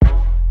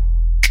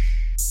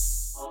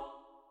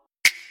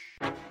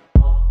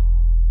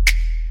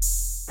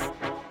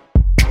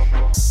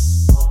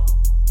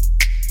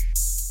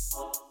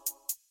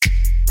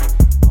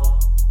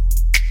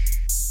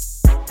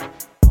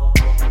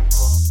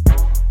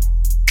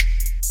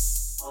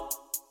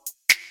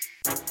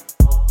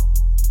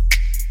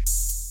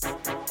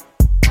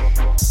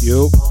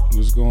Yo,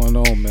 what's going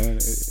on, man?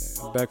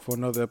 Back for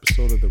another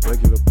episode of the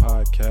regular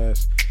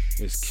podcast.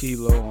 It's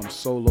Kilo. I'm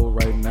solo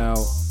right now.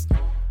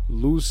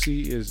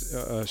 Lucy is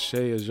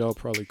Shay, as y'all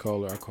probably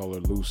call her. I call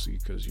her Lucy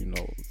because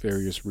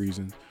various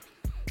reasons.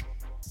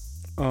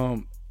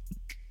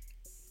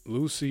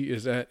 Lucy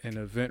is at an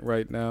event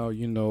right now.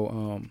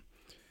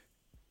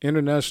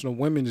 International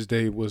Women's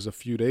Day was a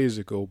few days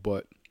ago,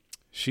 but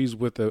she's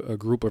with a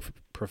group of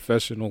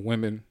professional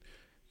women.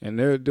 And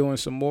they're doing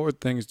some more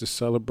things to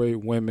celebrate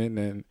women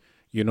and,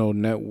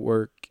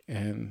 network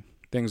and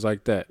things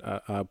like that.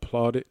 I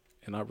applaud it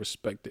and I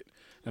respect it.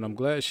 And I'm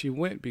glad she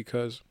went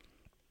because,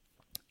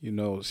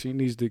 she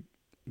needs to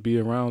be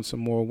around some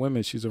more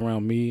women. She's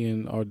around me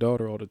and our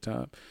daughter all the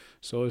time.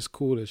 So it's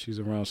cool that she's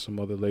around some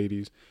other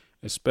ladies,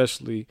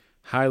 especially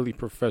highly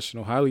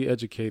professional, highly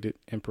educated,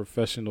 and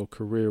professional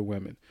career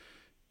women.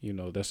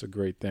 That's a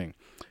great thing.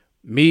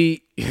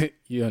 Me,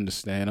 you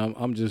understand,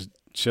 I'm just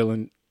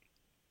chilling.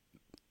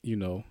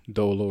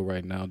 Dolo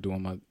right now,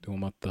 doing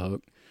my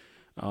thug.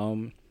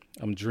 I'm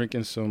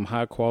drinking some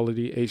high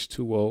quality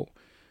H2O.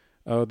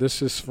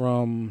 This is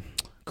from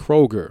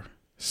Kroger,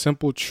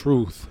 Simple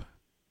Truth,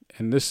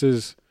 and this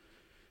is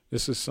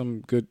some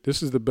good.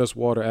 This is the best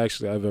water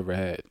actually I've ever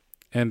had,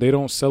 and they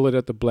don't sell it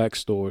at the black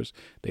stores.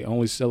 They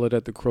only sell it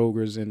at the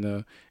Krogers in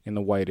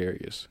the white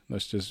areas.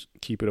 Let's just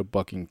keep it a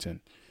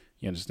Buckington.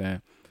 You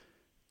understand?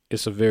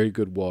 It's a very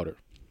good water.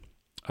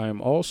 I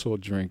am also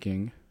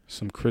drinking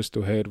some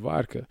Crystal Head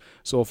vodka.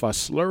 So if I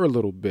slur a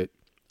little bit,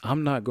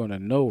 I'm not going to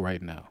know right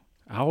now.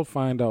 I'll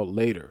find out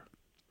later.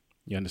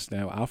 You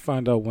understand? I'll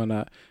find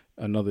out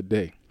another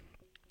day.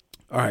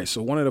 All right.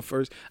 So one of the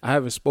first, I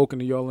haven't spoken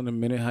to y'all in a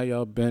minute. How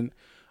y'all been?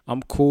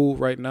 I'm cool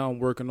right now. I'm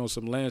working on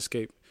some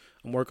landscape.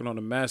 I'm working on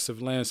a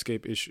massive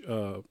landscape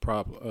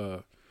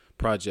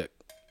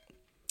project.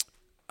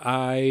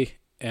 I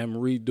am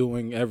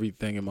redoing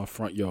everything in my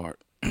front yard.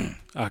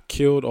 I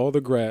killed all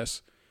the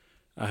grass.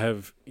 I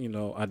have,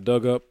 I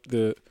dug up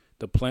the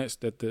plants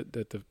that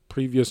the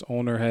previous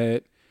owner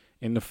had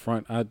in the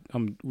front.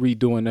 I'm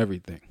redoing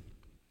everything.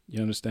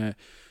 You understand?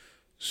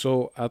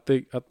 So I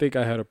think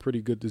I had a pretty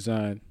good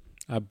design.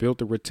 I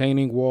built a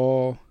retaining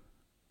wall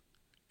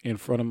in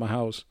front of my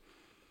house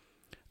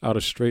out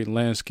of straight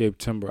landscape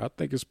timber. I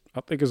think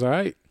it's all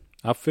right.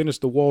 I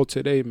finished the wall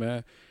today,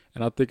 man,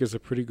 and I think it's a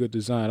pretty good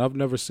design. I've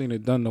never seen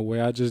it done the way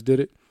I just did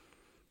it.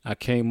 I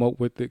came up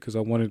with it because I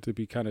wanted it to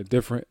be kind of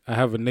different. I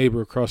have a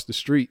neighbor across the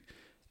street.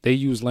 They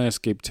use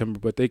landscape timber,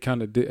 but they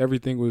kind of did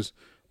everything was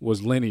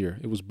linear.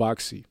 It was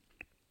boxy.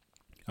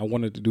 I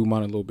wanted to do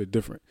mine a little bit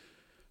different.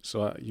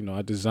 So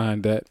I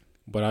designed that,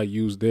 but I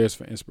used theirs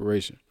for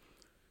inspiration.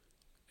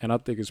 And I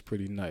think it's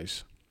pretty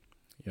nice.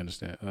 You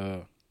understand?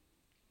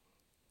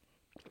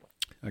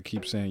 I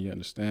keep saying you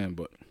understand,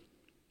 but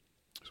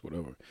it's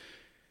whatever.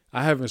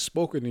 I haven't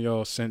spoken to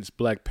y'all since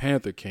Black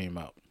Panther came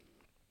out.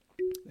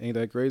 Ain't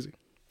that crazy?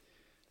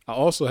 I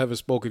also haven't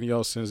spoken to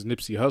y'all since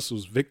Nipsey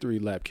Hussle's Victory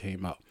Lap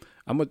came out.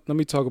 Let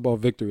me talk about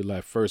Victory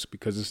Lap first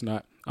because I'm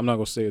not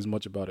going to say as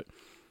much about it.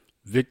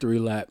 Victory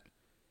Lap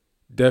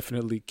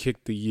definitely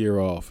kicked the year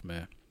off,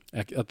 man.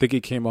 I think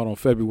it came out on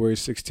February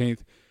 16th.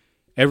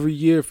 Every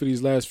year for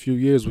these last few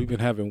years, we've been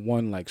having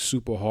one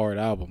super hard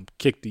album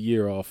kick the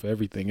year off for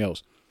everything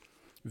else.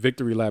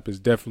 Victory Lap is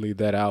definitely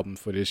that album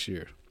for this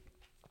year.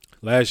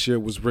 Last year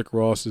was Rick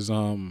Ross's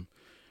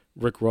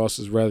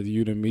Rather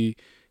You Than Me.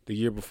 The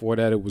year before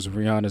that, it was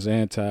Rihanna's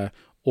Anti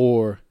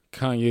or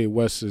Kanye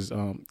West's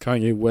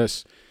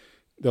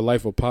The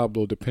Life of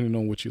Pablo, depending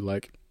on what you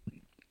like.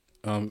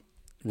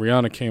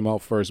 Rihanna came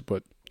out first,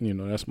 but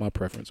that's my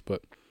preference.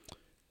 But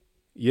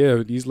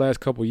yeah, these last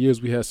couple of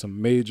years, we had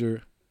some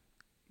major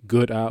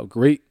good. I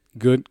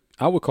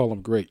would call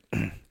them great.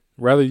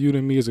 Rather You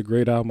Than Me is a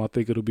great album. I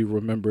think it'll be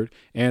remembered.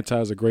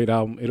 Anti is a great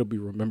album. It'll be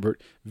remembered.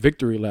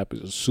 Victory Lap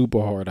is a super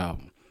hard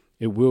album.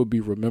 It will be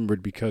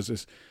remembered because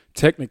it's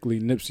technically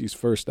Nipsey's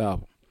first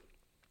album.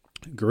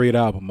 Great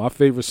album. My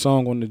favorite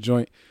song on the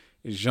joint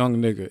is Young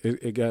Nigga.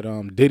 It got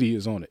Diddy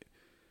is on it.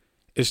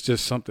 It's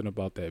just something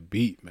about that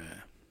beat,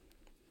 man.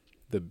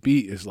 The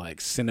beat is like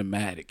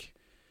cinematic.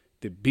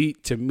 The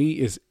beat to me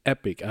is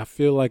epic. I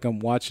feel like I'm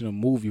watching a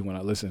movie when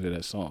I listen to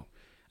that song.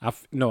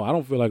 No, I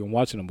don't feel like I'm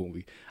watching a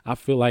movie. I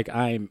feel like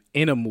I'm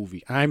in a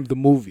movie. I'm the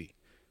movie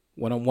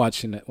when I'm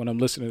watching that, when I'm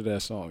listening to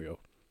that song, yo.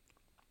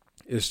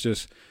 It's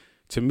just,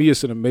 to me,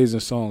 it's an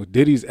amazing song.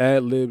 Diddy's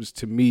ad-libs,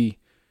 to me,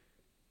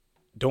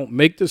 don't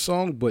make the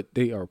song, but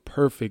they are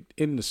perfect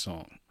in the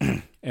song.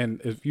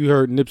 And if you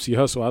heard Nipsey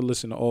Hussle, I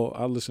listen to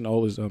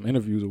all his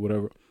interviews or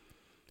whatever.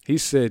 He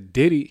said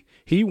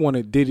he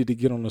wanted Diddy to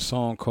get on a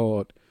song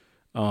called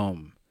I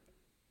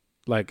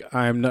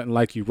Am Nothing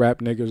Like You Rap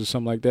Niggas or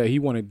something like that. He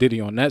wanted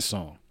Diddy on that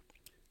song.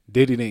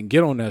 Diddy didn't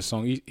get on that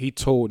song. He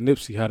told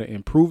Nipsey how to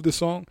improve the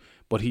song,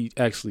 but he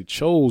actually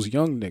chose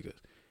Young Niggas.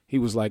 He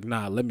was like,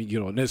 nah, let me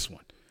get on this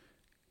one.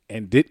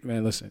 And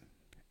listen,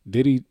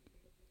 Diddy,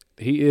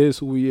 he is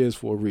who he is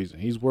for a reason.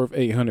 He's worth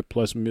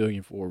 800+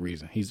 million for a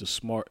reason. He's a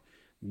smart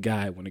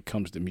guy when it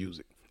comes to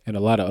music and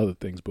a lot of other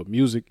things, but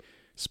music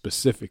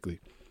specifically.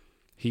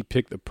 he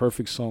picked the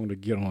perfect song to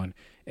get on,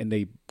 and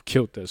they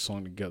killed that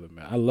song together,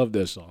 man. I love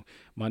that song.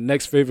 My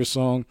next favorite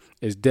song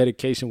is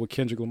Dedication with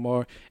Kendrick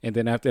Lamar, and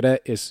then after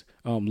that, it's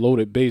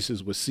Loaded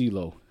Bases with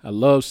CeeLo. I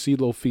love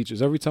CeeLo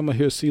features. Every time I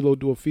hear CeeLo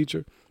do a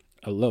feature,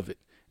 I love it.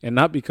 And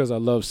not because I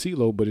love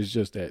CeeLo, but it's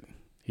just that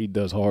he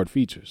does hard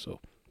features. So,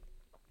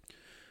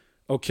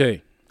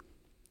 okay.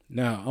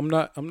 Now, I'm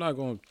not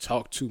going to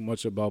talk too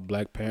much about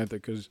Black Panther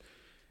because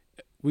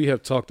we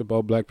have talked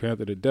about Black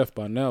Panther to death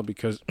by now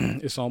because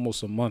it's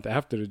almost a month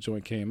after the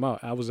joint came out.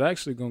 I was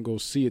actually going to go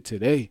see it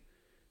today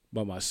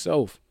by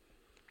myself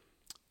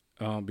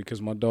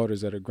because my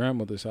daughter's at her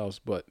grandmother's house.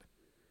 But,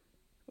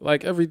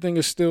 like, everything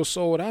is still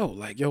sold out.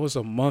 Like, yo, it's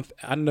a month.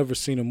 I never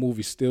seen a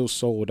movie still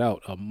sold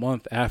out a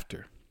month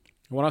after.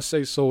 When I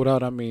say sold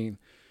out, I mean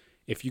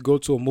if you go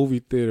to a movie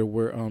theater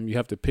where you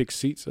have to pick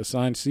seats,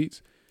 assigned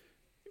seats,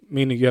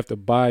 meaning you have to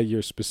buy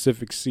your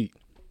specific seat.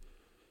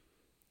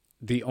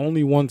 The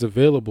only ones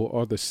available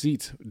are the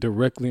seats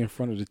directly in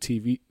front of the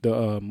TV,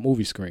 the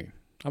movie screen.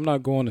 I'm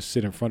not going to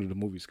sit in front of the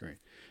movie screen.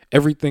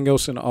 Everything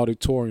else in the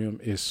auditorium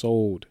is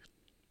sold.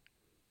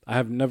 I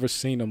have never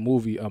seen a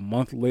movie a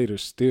month later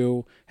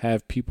still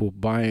have people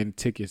buying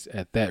tickets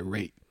at that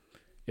rate.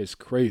 It's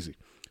crazy.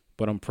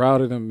 But I'm proud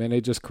of them, man.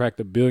 They just cracked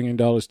 $1 billion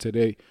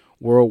today,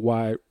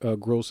 worldwide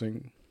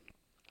grossing.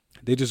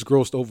 They just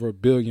grossed over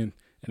 $1 billion,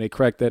 and they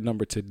cracked that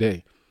number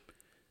today.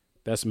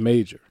 That's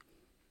major.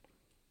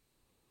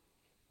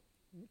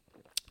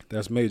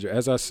 That's major.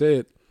 As I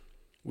said,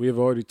 we have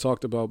already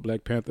talked about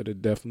Black Panther to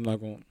death. I'm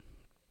not going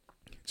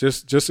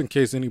to, just in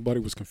case anybody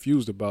was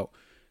confused about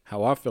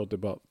how I felt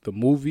about the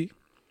movie.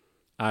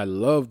 I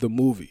love the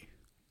movie.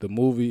 The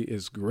movie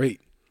is great.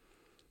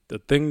 The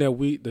things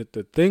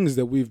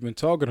that we've been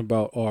talking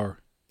about are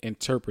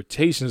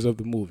interpretations of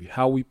the movie,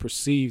 how we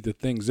perceive the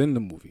things in the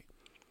movie.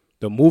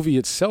 The movie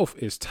itself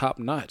is top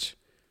notch.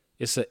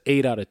 It's an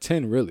 8 out of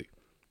 10, really.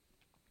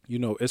 You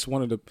know, it's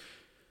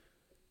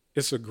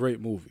a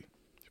great movie.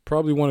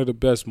 Probably one of the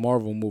best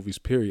Marvel movies,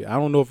 period. I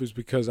don't know if it's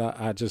because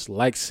I just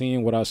like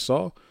seeing what I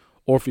saw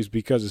or if it's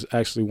because it's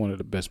actually one of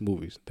the best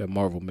movies that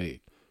Marvel made.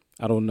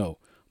 I don't know.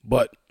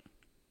 But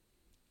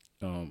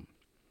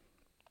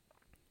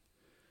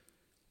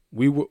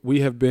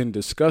we have been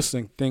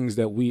discussing things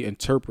that we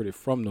interpreted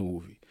from the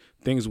movie,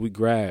 things we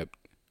grabbed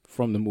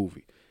from the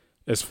movie,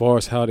 as far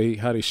as how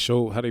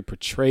they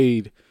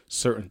portrayed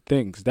certain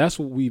things. That's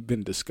what we've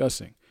been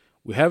discussing.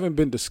 We haven't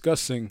been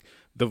discussing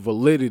the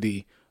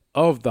validity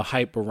of the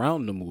hype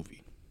around the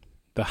movie.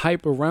 The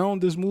hype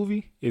around this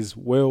movie is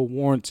well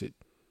warranted.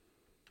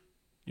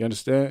 You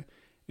understand?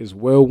 It's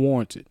well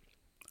warranted.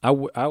 I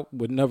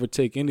would never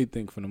take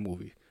anything from the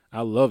movie.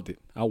 I loved it.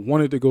 I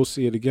wanted to go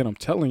see it again. I'm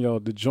telling y'all,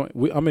 the joint.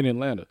 I'm in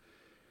Atlanta.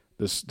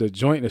 The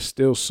joint is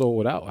still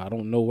sold out. I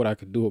don't know what I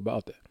could do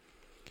about that.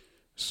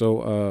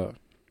 So,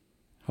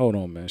 hold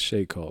on, man.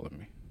 Shay calling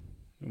me.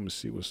 Let me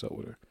see what's up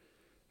with her.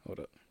 Hold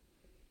up.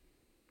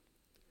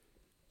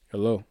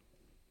 Hello.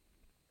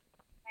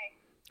 Hey.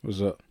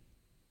 What's up?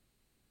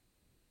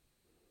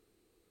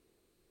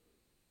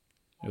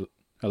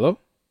 Hello?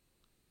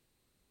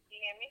 You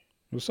hear me?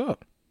 What's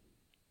up?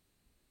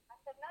 I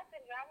said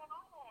nothing, driving home.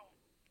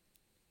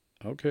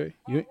 Okay.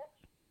 You?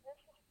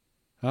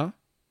 Huh?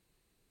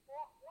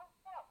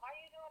 What's up? Why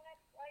you doing that?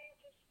 Why you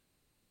just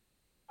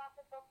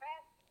talking so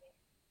fast to me?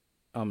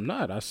 I'm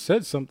not. I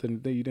said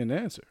something that you didn't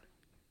answer.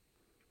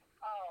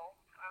 Oh,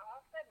 I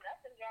said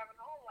nothing,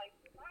 driving home like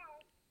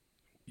tomorrow.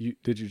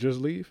 Did you just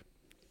leave?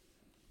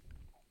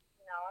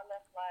 No, I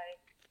left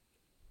like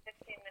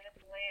 15 minutes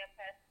away and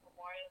past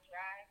Memorial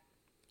Drive.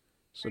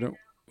 So then,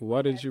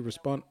 why did you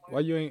respond?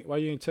 Why you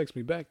ain't text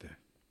me back then?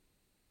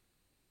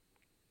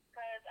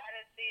 Because I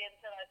didn't see it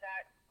until I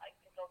got like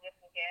to go get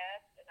some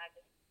gas, and I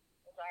just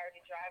was already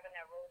driving.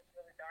 That road was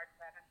really dark,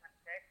 so I didn't want to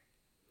text.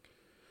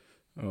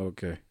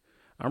 Okay.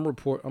 I'm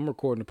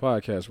recording the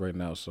podcast right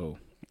now, so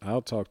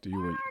I'll talk to you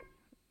when.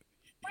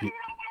 Why you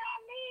don't wait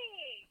on me?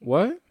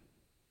 What?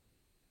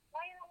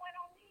 Why you don't wait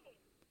on me?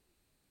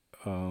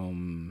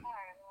 Um. All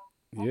right, well,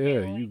 Yeah,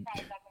 well, you.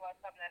 probably talk about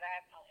something that I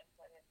have no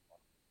input in. So.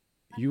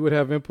 You would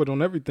have input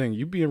on everything.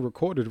 You being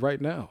recorded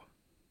right now.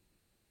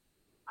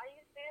 Are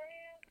you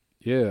serious?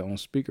 Yeah, on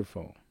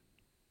speakerphone.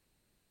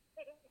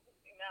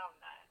 No, I'm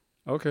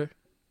not. Okay.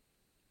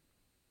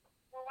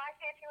 Well, why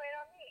can't you wait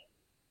on me?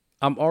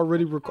 I'm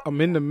already.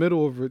 I'm in the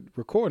middle of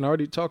recording. I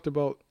already talked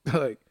about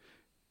like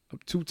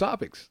 2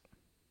 topics.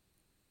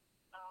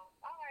 Oh,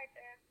 all right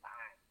then,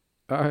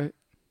 fine. All right.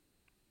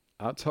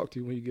 I'll talk to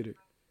you when you get it.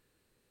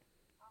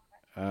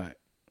 Okay. All right.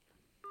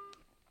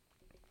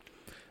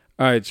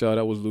 All right, y'all.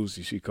 That was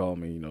Lucy. She called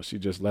me. You know, she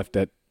just left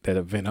that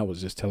event I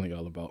was just telling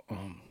y'all about.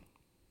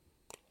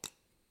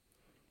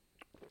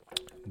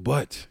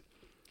 But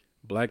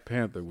Black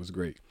Panther was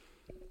great.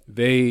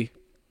 Like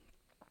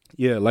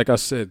I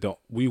said, the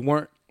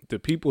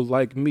people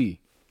like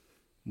me,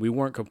 we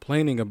weren't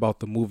complaining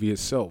about the movie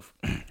itself.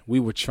 We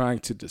were trying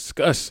to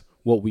discuss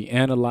what we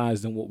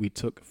analyzed and what we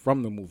took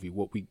from the movie,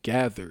 what we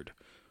gathered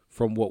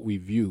from what we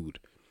viewed.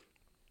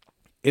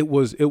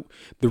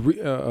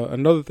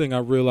 Another thing I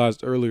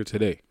realized earlier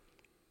today.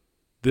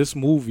 This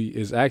movie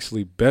is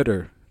actually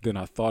better than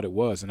I thought it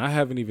was, and I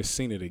haven't even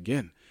seen it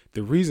again.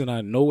 The reason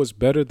I know it's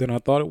better than I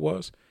thought it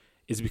was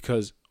is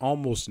because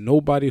almost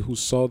nobody who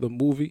saw the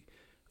movie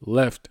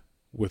left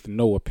with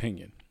no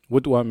opinion.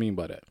 What do I mean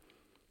by that?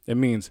 It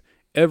means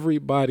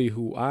everybody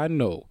who I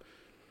know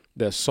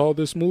that saw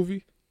this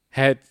movie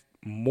had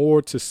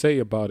more to say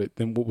about it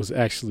than what was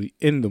actually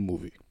in the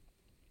movie.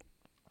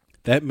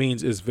 That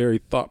means it's very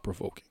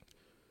thought-provoking.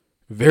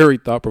 Very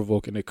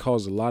thought-provoking. It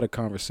caused a lot of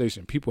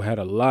conversation. People had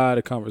a lot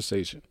of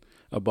conversation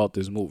about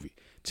this movie.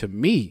 To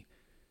me,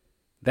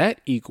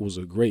 that equals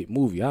a great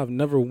movie. I've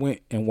never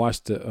went and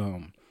watched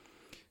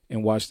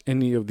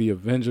any of the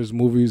Avengers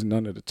movies,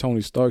 none of the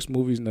Tony Stark's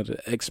movies, none of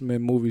the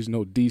X-Men movies,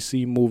 no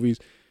DC movies.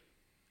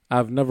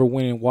 I've never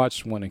went and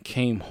watched one and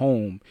came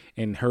home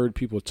and heard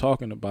people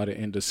talking about it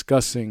and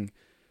discussing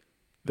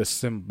the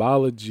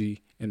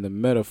symbology and the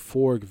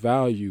metaphoric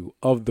value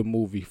of the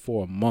movie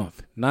for a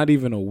month. Not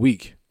even a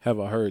week have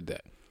I heard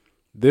that.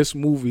 This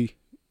movie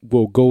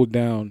will go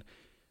down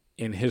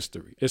in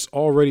history. It's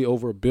already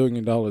over $1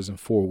 billion in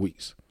 4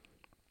 weeks.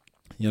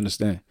 You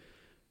understand?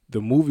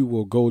 The movie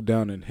will go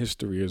down in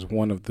history as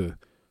one of the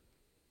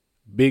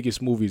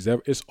biggest movies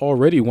ever. It's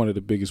already one of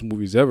the biggest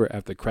movies ever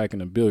after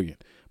cracking $1 billion.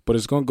 But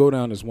it's going to go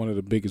down as one of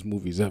the biggest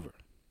movies ever.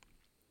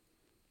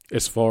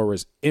 As far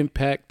as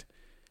impact,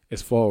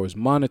 as far as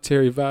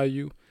monetary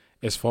value,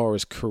 as far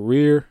as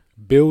career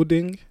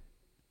building,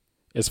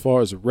 as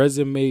far as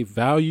resume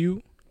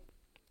value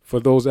for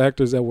those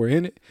actors that were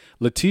in it.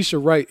 Letitia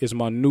Wright is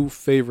my new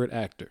favorite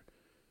actor.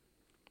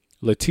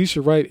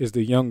 Letitia Wright is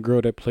the young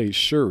girl that plays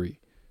Shuri.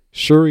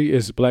 Shuri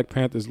is Black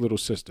Panther's little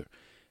sister.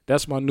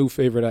 That's my new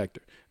favorite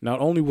actor. Not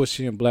only was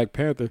she in Black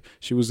Panther,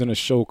 she was in a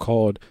show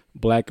called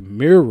Black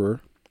Mirror.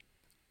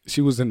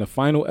 She was in the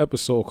final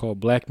episode called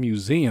Black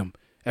Museum.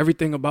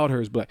 Everything about her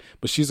is black.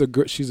 But she's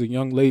a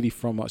young lady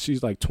from,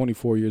 she's like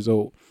 24 years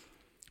old.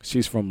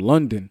 She's from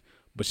London,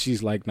 but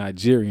she's like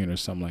Nigerian or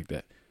something like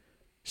that.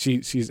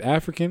 She's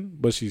African,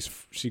 but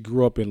she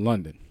grew up in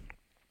London.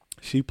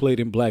 She played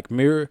in Black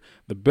Mirror.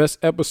 The best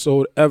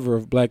episode ever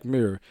of Black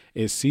Mirror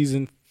is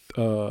season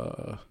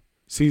 4,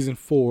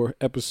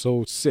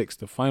 episode 6,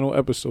 the final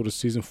episode of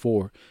season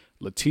 4.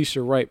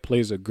 Letitia Wright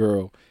plays a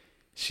girl.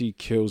 She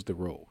kills the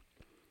role.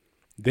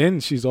 Then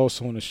she's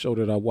also on a show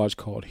that I watch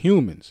called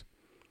Humans.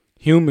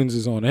 Humans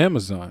is on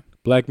Amazon.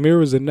 Black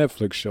Mirror is a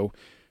Netflix show.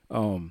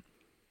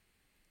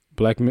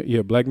 Black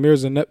Mirror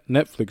is a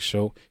Netflix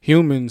show.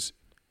 Humans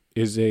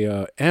is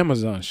a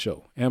Amazon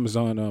show.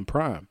 Amazon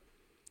Prime.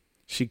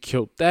 She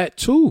killed that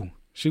too.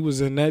 She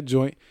was in that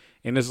joint,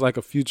 and it's like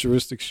a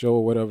futuristic show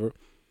or whatever.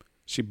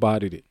 She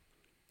bodied it.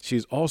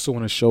 She's also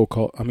in a show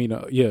called,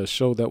 a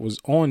show that was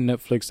on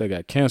Netflix that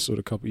got canceled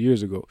a couple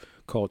years ago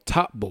called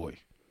Top Boy.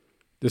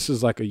 This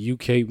is like a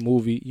UK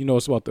movie. You know,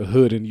 it's about the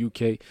hood in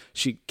UK.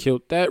 She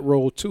killed that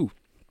role too.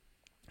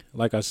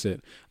 Like I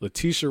said,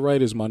 Letitia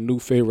Wright is my new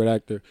favorite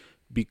actor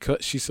because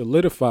she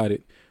solidified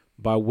it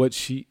by what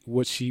she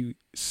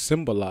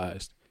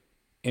symbolized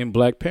in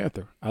Black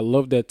Panther. I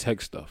love that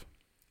tech stuff.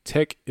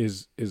 Tech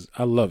is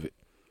I love it.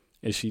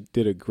 And she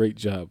did a great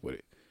job with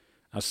it.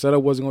 I said I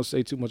wasn't going to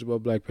say too much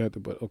about Black Panther,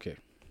 but okay.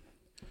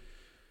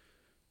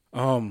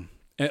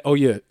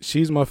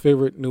 She's my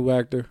favorite new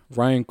actor.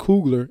 Ryan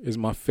Coogler is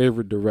my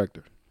favorite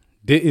director.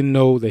 Didn't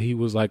know that he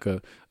was like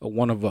a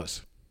one of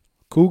us.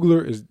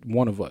 Coogler is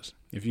one of us.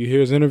 If you hear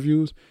his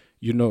interviews,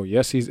 you know,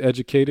 yes, he's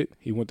educated.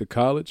 He went to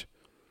college.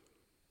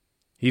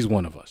 He's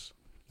one of us.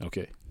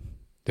 Okay.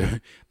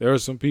 There are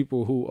some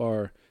people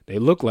who they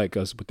look like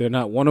us, but they're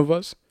not one of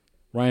us.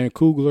 Ryan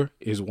Coogler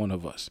is one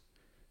of us.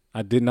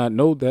 I did not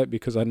know that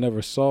because I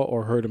never saw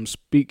or heard him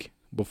speak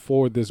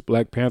before this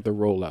Black Panther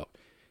rollout.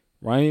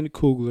 Ryan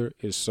Coogler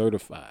is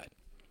certified.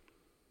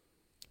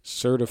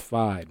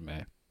 Certified,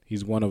 man.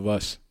 He's one of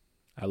us.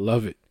 I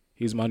love it.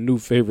 He's my new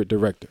favorite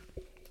director.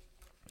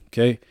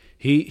 Okay?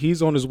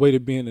 He's on his way to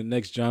being the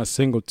next John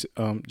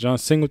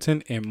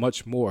Singleton and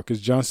much more, because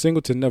John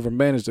Singleton never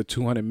managed a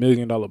 $200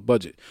 million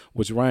budget,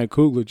 which Ryan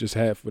Coogler just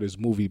had for this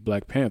movie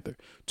Black Panther.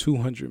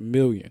 $200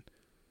 million.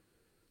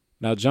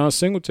 Now, John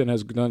Singleton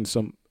has done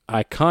some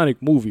iconic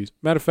movies.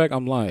 Matter of fact,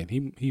 I'm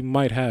lying. He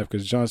might have,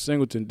 because John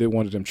Singleton did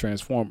one of them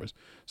Transformers.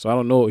 So I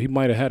don't know. He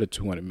might have had a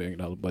 $200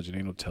 million budget.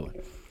 Ain't no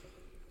telling.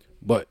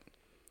 But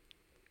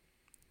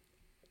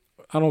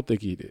I don't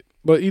think he did.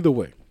 But either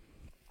way,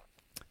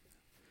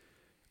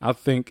 I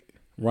think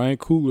Ryan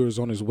Coogler is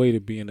on his way to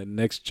being the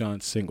next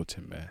John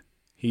Singleton, man.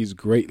 He's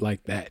great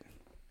like that.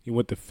 He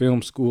went to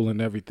film school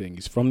and everything.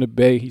 He's from the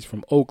Bay. He's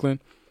from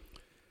Oakland.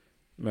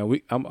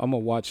 Man, I'm gonna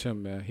watch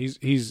him, man.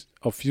 He's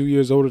a few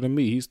years older than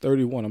me. He's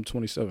 31. I'm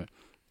 27.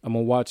 I'm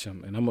gonna watch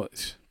him, and I'm gonna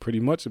pretty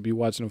much be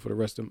watching him for the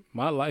rest of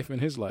my life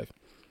and his life,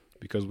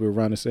 because we're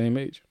around the same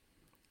age.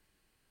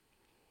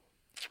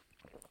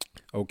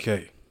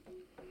 Okay.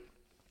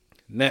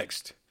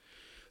 Next,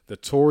 the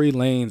Tory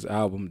Lanez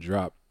album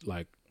dropped,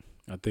 like,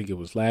 I think it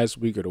was last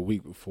week or the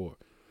week before.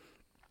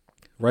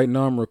 Right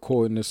now I'm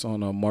recording this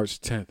on March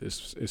 10th.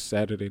 It's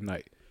Saturday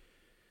night.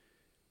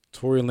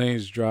 Tory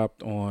Lanez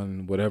dropped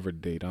on whatever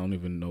date. I don't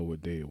even know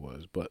what day it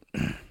was, but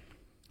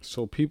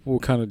so people were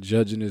kind of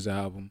judging his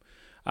album.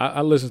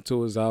 I listened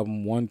to his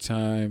album one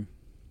time.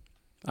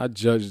 I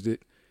judged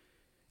it,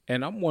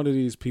 and I'm one of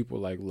these people.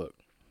 Like, look,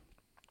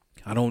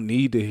 I don't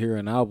need to hear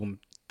an album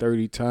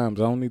 30 times.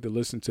 I don't need to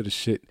listen to the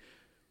shit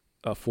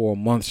for a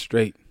month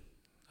straight.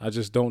 I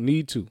just don't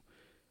need to.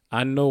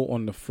 I know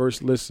on the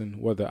first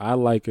listen whether I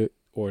like it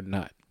or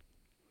not.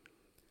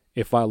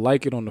 If I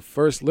like it on the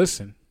first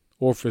listen,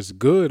 or if it's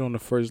good on the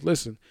first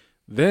listen,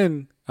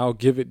 then I'll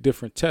give it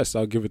different tests.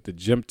 I'll give it the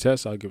gym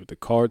test. I'll give it the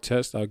car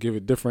test. I'll give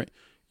it different,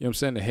 you know what I'm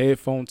saying, the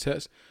headphone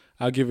test.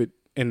 I'll give it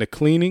in the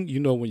cleaning. You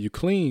know, when you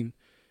clean,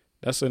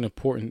 that's an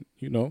important,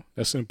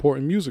 that's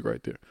important music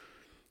right there.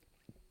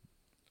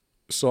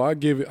 So I'll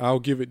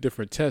give it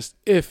different tests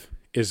if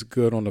it's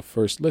good on the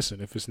first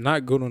listen. If it's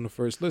not good on the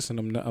first listen,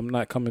 I'm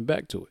not coming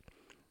back to it.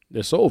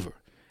 It's over.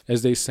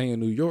 As they say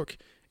in New York,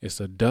 it's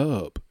a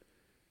dub.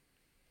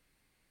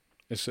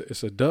 It's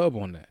a dub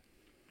on that.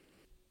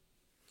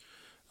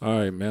 All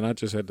right, man. I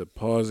just had to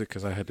pause it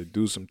because I had to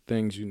do some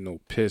things,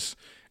 piss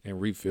and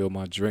refill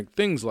my drink,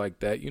 things like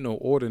that.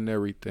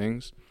 Ordinary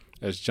things,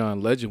 as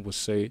John Legend would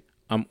say.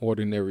 I'm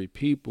ordinary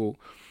people.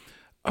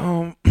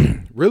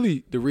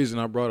 Really, the reason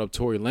I brought up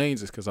Tory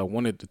Lanez is because I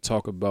wanted to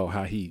talk about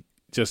how he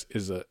just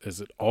is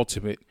an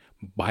ultimate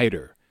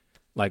biter.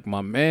 Like,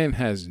 my man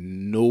has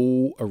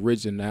no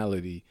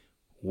originality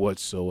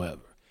whatsoever.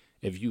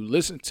 If you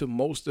listen to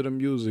most of the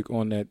music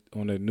on that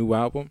new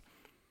album,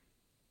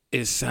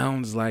 it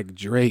sounds like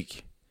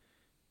Drake.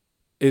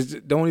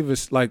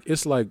 It's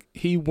like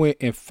he went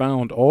and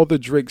found all the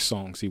Drake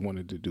songs he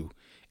wanted to do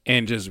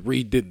and just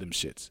redid them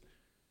shits.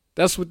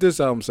 That's what this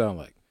album sounds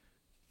like.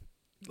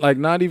 Like,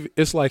 not even,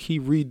 it's like he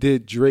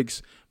redid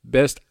Drake's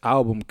best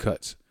album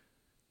cuts.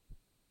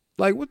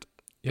 Like, what?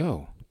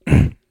 Yo.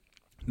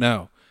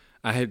 Now,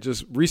 I had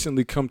just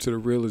recently come to the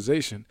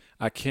realization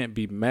I can't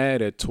be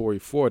mad at Tory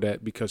for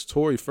that, because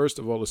Tory, first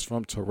of all, is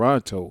from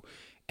Toronto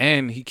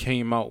and he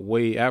came out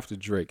way after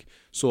Drake.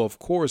 So, of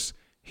course,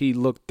 he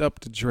looked up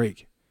to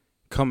Drake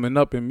coming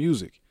up in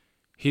music.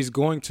 He's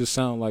going to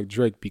sound like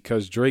Drake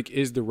because Drake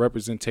is the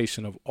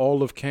representation of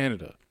all of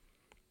Canada.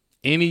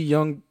 Any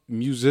young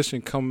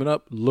musician coming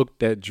up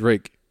looked at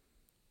Drake.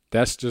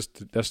 That's just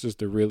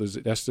the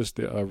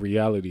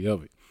reality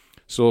of it.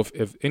 So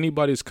if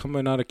anybody's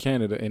coming out of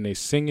Canada and they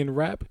sing and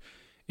rap,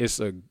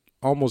 it's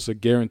almost a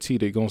guarantee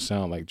they're gonna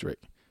sound like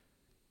Drake.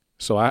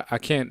 So I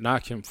can't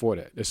knock him for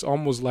that. It's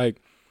almost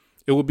like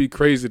it would be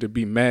crazy to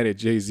be mad at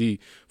Jay-Z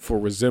for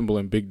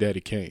resembling Big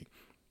Daddy Kane.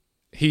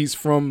 He's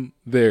from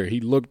there. He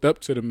looked up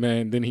to the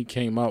man, then he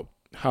came out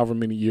however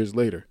many years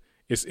later.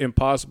 It's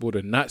impossible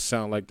to not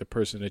sound like the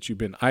person that you've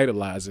been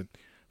idolizing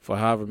for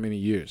however many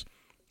years.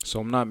 So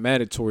I'm not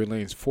mad at Tory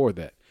Lanez for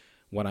that.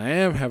 What I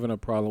am having a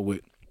problem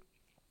with,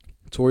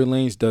 Tory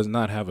Lanez does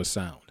not have a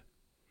sound.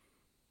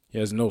 He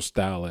has no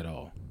style at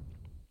all.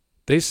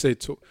 They say,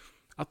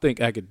 I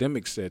think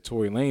academics said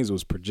Tory Lanez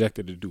was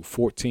projected to do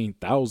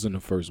 14,000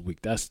 the first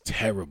week. That's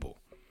terrible.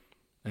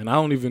 And I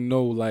don't even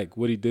know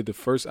what he did the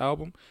first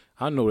album.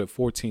 I know that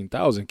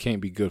 14,000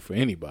 can't be good for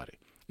anybody.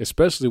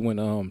 Especially when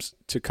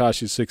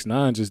Tekashi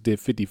 6ix9ine just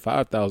did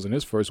 55,000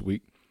 his first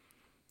week.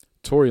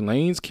 Tory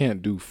Lanez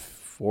can't do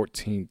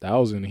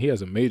 14,000. He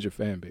has a major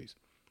fan base.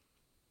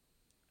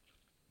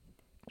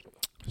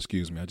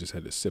 Excuse me, I just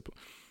had to sip.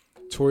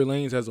 Tory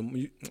Lanez has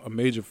a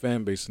major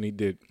fan base, and he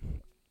did.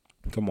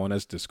 Come on,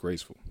 that's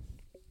disgraceful.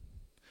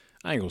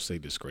 I ain't gonna say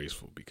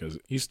disgraceful because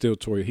he's still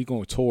Tory. He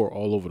gonna tour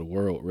all over the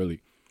world,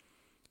 really.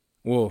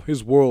 Well,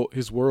 his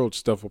world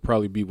stuff will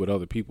probably be with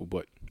other people,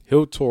 but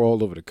he'll tour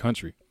all over the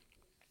country.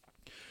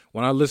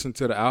 When I listened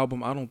to the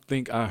album, I don't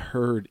think I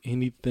heard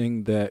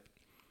anything that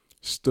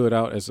stood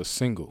out as a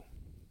single.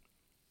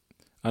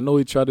 I know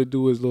he tried to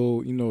do his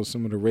little,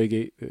 some of the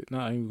reggae.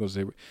 Not even gonna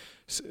say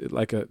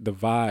the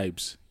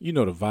vibes,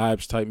 the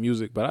vibes type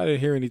music. But I didn't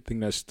hear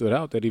anything that stood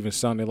out that even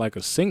sounded like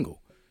a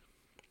single.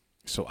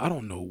 So I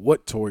don't know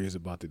what Tory is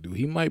about to do.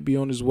 He might be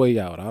on his way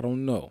out. I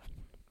don't know.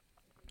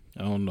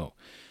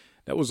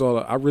 That was all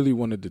I really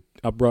wanted to.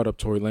 I brought up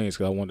Tory Lanez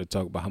because I wanted to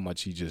talk about how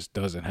much he just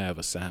doesn't have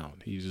a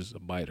sound. He's just a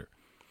biter.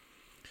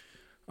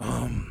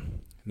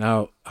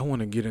 Now I want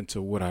to get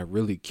into what I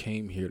really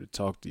came here to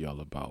talk to y'all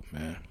about,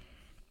 man.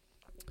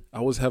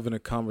 I was having a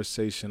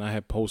conversation. I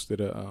had posted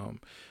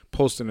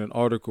an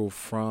article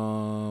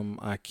from,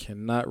 I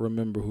cannot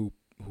remember who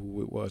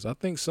it was. I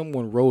think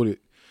someone wrote it.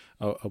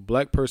 A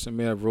black person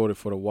may have wrote it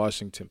for the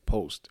Washington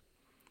Post.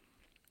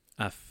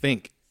 I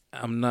think.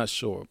 I'm not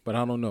sure, but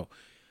I don't know.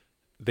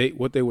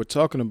 What they were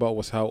talking about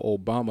was how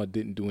Obama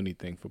didn't do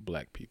anything for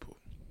black people.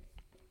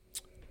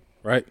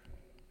 Right?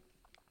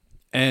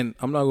 And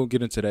I'm not going to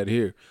get into that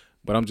here,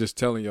 but I'm just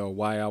telling y'all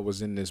why I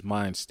was in this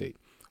mind state.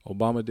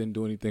 Obama didn't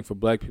do anything for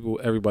black people.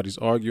 Everybody's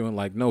arguing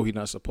like, no, he's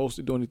not supposed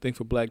to do anything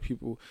for black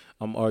people.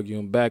 I'm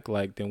arguing back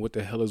like, then what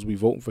the hell is we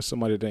voting for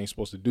somebody that ain't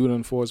supposed to do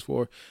nothing for us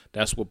for?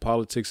 That's what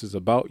politics is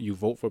about. You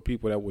vote for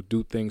people that will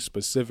do things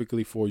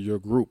specifically for your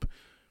group.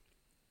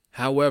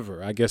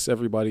 However, I guess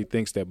everybody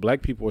thinks that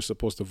black people are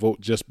supposed to vote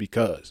just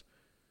because.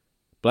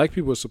 Black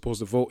people are supposed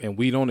to vote, and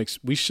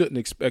we shouldn't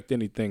expect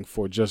anything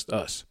for just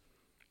us.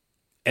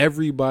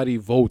 Everybody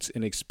votes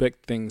and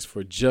expect things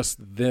for just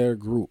their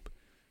group.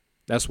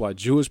 That's why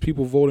Jewish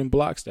people vote in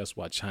blocks. That's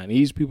why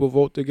Chinese people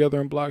vote together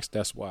in blocks.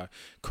 That's why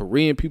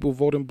Korean people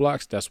vote in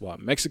blocks. That's why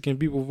Mexican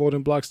people vote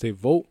in blocks. They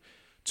vote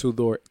to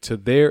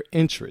their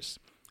interests,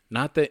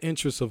 not the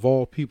interests of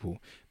all people.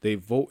 They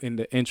vote in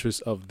the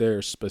interests of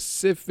their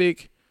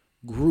specific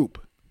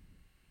group.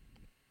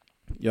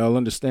 Y'all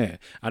understand?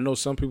 I know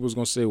some people's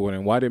going to say, well,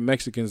 then why did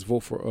Mexicans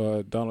vote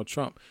for Donald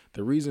Trump?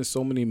 The reason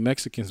so many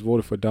Mexicans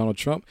voted for Donald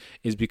Trump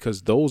is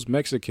because those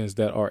Mexicans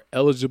that are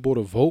eligible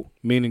to vote,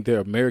 meaning they're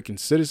American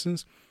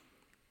citizens,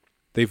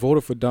 they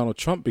voted for Donald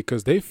Trump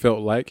because they felt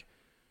like,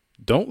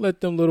 don't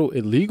let them little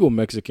illegal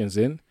Mexicans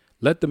in.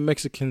 Let the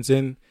Mexicans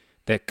in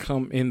that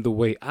come in the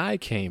way I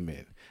came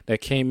in,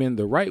 that came in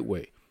the right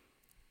way.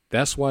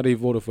 That's why they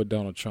voted for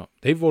Donald Trump.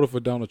 They voted for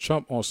Donald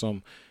Trump on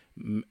some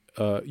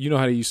you know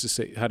how they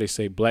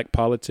say black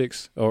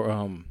politics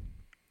or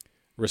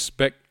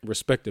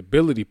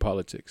respectability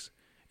politics.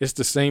 It's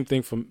the same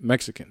thing for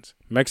Mexicans.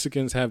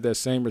 Mexicans have that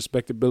same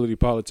respectability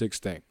politics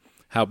thing.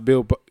 How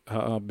Bill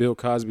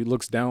Cosby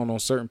looks down on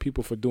certain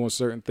people for doing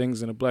certain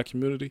things in the black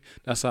community.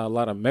 That's how a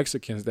lot of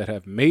Mexicans that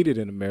have made it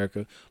in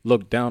America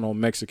look down on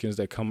Mexicans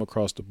that come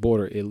across the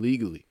border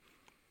illegally.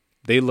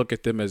 They look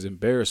at them as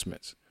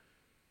embarrassments.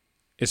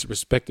 It's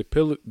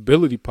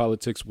respectability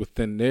politics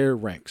within their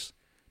ranks.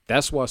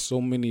 That's why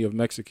so many of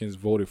Mexicans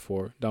voted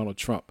for Donald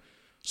Trump.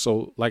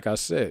 So, like I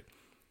said,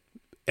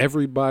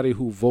 everybody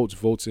who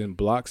votes in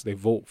blocks. They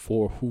vote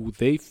for who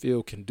they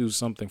feel can do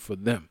something for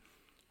them.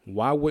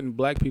 Why wouldn't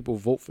black people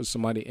vote for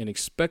somebody and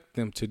expect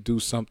them to do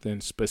something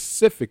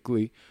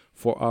specifically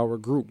for our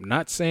group?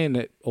 Not saying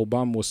that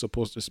Obama was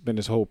supposed to spend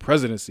his whole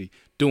presidency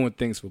doing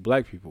things for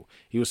black people.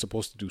 He was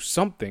supposed to do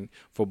something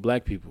for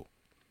black people.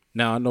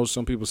 Now, I know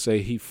some people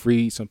say he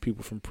freed some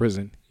people from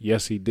prison.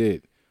 Yes, he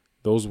did.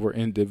 Those were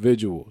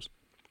individuals.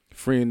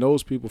 Freeing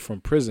those people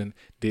from prison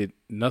did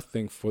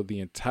nothing for the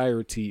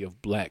entirety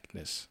of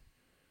blackness.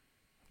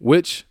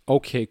 Which,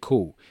 okay,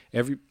 cool.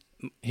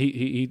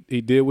 He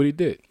did what he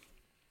did.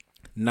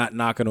 Not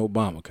knocking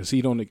Obama because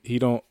he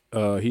don't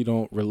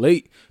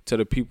relate to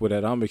the people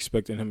that I'm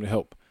expecting him to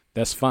help.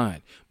 That's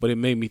fine. But it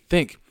made me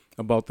think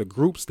about the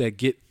groups that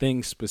get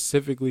things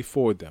specifically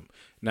for them.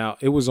 Now,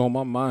 it was on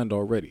my mind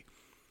already.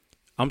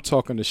 I'm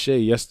talking to Shay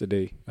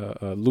yesterday,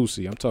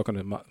 Lucy. I'm talking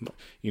to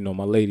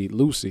my lady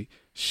Lucy,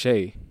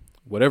 Shay,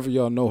 whatever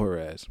y'all know her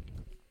as.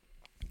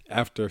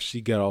 After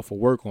she got off of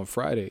work on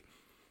Friday,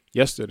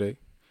 yesterday,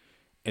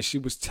 and she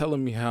was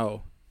telling me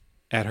how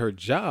at her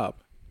job,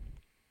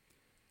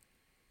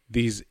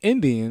 these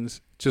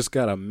Indians just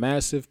got a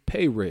massive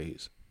pay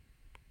raise.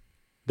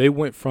 They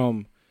went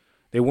from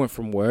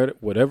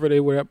whatever they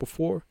were at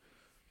before,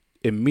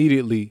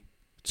 immediately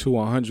to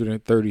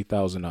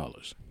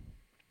 $130,000.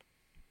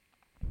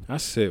 I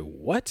said,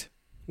 what?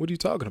 What are you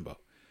talking about?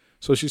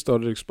 So she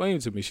started explaining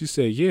to me. She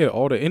said, yeah,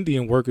 all the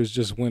Indian workers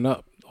just went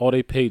up. All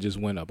their pay just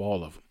went up,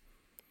 all of them.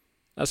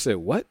 I said,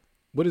 what?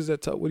 What is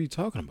that? What are you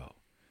talking about?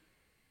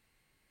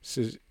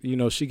 She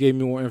says, she gave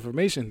me more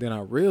information than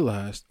I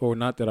realized, or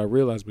not that I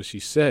realized, but she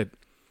said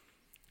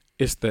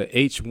it's the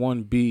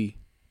H1B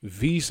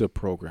visa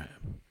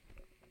program.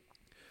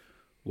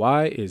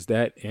 Why is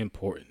that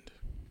important?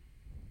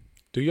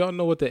 Do y'all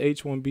know what the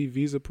H1B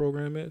visa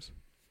program is?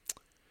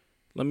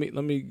 Let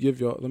me give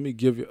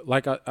you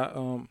like I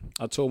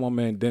told my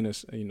man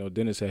Dennis,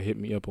 Dennis had hit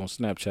me up on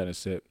Snapchat and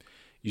said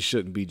you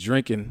shouldn't be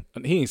drinking.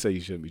 He didn't say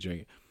you shouldn't be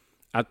drinking.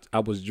 I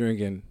was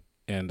drinking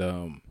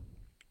and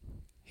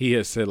he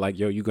had said like,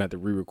 yo, you got to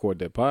re-record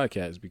that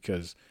podcast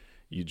because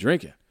you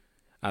drinking.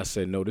 I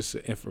said, no, this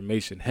is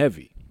information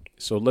heavy.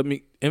 So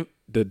the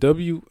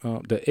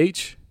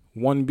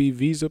H1B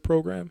visa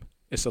program,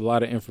 it's a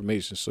lot of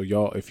information. So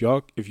if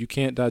you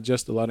can't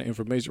digest a lot of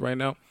information right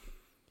now,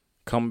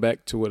 come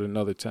back to it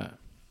another time.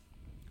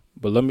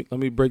 But let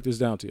me break this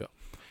down to y'all.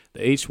 The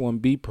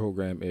H1B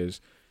program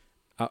is,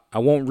 I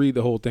won't read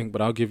the whole thing,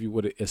 but I'll give you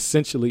what it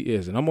essentially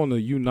is. And I'm on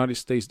the United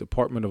States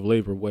Department of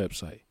Labor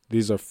website.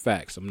 These are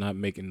facts. I'm not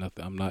making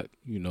nothing. I'm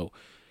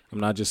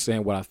not just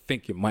saying what I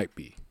think it might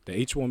be. The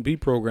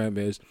H1B program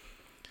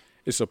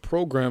it's a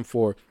program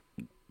for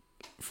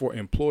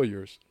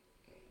employers.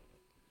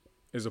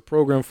 It's a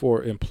program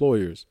for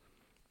employers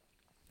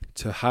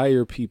to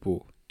hire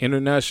people,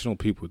 international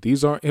people.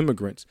 These aren't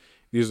immigrants.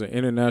 These are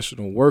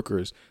international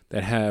workers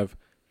that have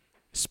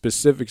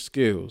specific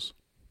skills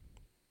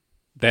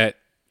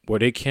where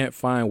they can't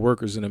find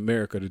workers in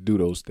America to do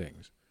those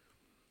things.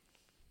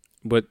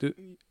 But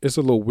it's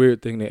a little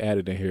weird thing they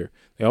added in here.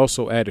 They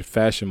also added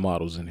fashion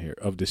models in here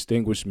of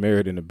distinguished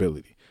merit and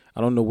ability. I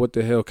don't know what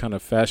the hell kind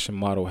of fashion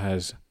model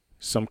has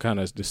some kind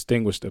of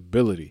distinguished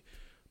ability,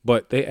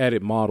 but they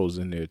added models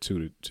in there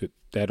too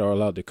that are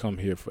allowed to come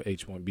here for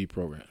H1B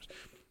programs.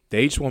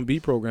 The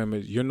H1B program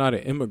is you're not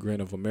an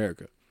immigrant of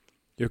America.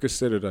 You're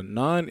considered a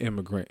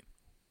non-immigrant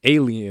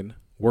alien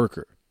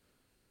worker,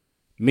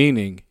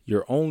 meaning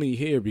you're only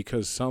here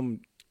because some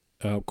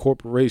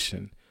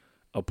corporation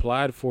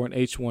applied for an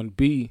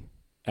H1B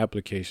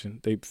application.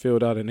 They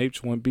filled out an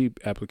H1B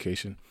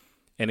application,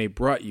 and they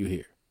brought you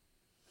here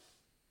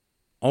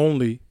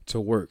only to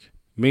work.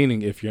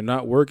 Meaning, if you're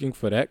not working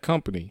for that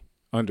company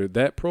under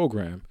that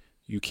program,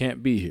 you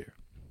can't be here,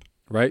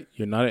 right?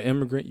 You're not an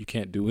immigrant. You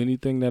can't do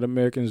anything that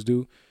Americans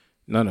do.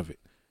 None of it.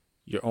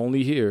 You're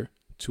only here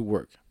to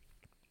work,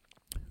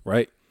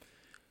 right?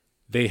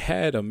 They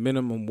had a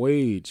minimum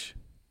wage,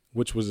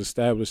 which was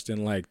established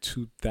in like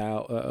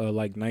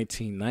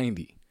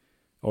 1990,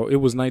 or it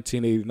was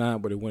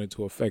 1989, but it went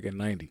into effect in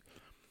 90.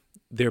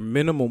 Their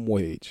minimum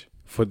wage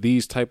for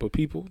these type of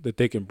people that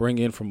they can bring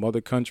in from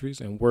other countries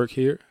and work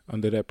here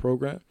under that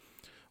program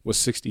was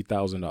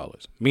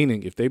 $60,000.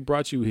 Meaning, if they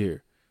brought you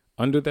here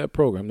under that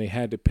program, they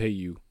had to pay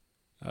you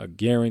a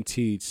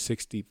guaranteed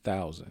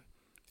 $60,000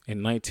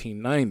 in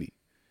 1990.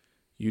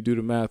 You do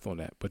the math on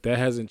that, but that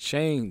hasn't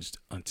changed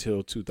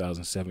until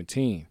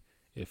 2017.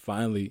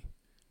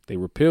 They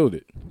repealed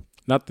it.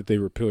 Not that they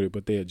repealed it,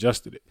 but they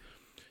adjusted it.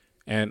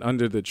 And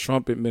under the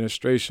Trump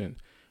administration,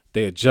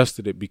 they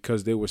adjusted it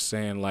because they were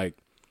saying like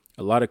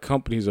a lot of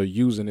companies are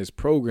using this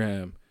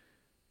program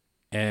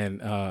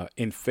and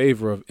in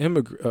favor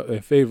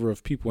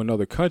of people in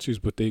other countries,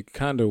 but they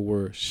kind of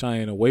were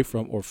shying away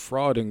from or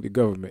frauding the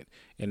government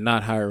and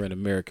not hiring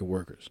American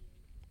workers.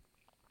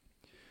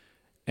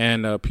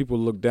 And people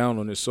look down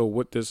on it. So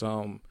what this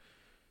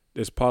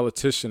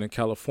politician in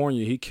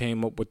California, he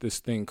came up with this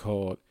thing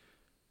called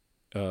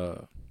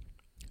the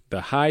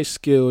High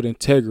Skilled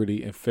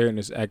Integrity and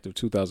Fairness Act of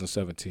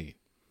 2017.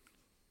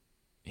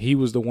 He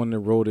was the one that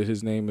wrote it.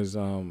 His name is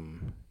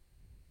Zoe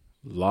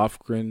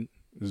Lofgren.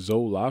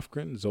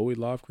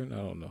 I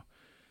don't know.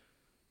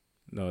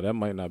 No, that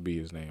might not be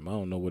his name. I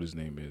don't know what his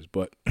name is.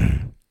 But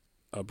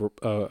a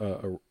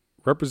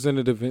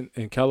representative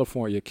in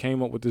California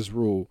came up with this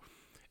rule.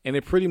 And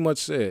it pretty much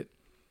said,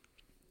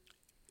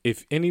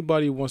 if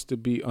anybody wants to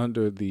be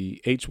under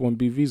the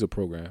H1B visa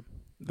program,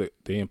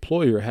 the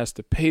employer has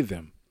to pay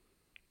them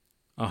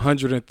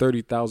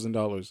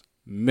 $130,000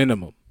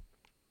 minimum.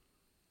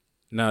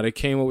 Now, they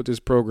came up with this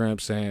program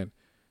saying,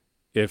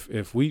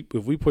 if we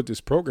put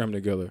this program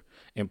together,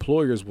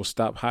 employers will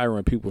stop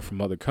hiring people from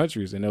other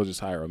countries and they'll just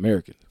hire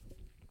Americans.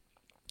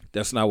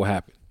 That's not what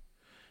happened.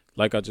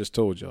 Like I just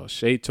told y'all,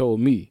 Shay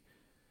told me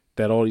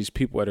that all these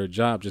people at her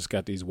job just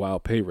got these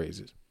wild pay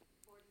raises.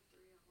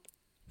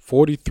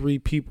 43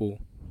 people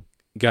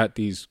got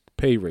these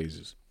pay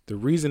raises. The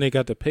reason they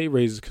got the pay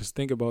raises because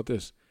think about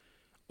this.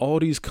 All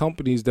these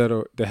companies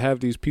that have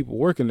these people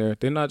working there,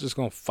 they're not just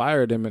going to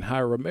fire them and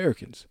hire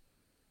Americans.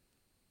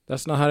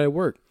 That's not how they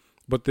work.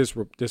 But this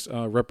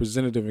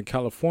representative in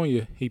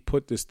California, he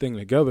put this thing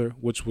together,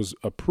 which was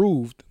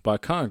approved by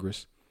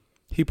Congress.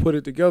 He put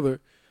it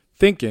together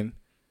thinking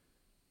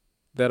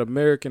that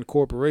American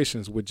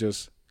corporations would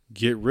just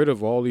get rid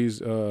of all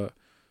these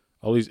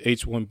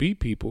H1B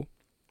people.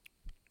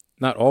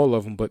 Not all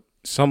of them, but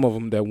some of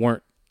them that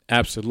weren't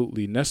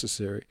absolutely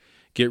necessary.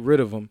 Get rid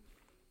of them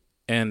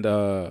and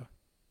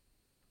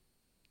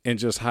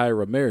just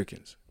hire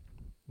Americans.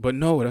 But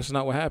no, that's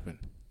not what happened.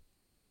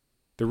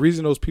 The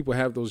reason those people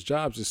have those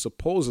jobs is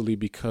supposedly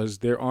because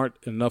there aren't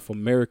enough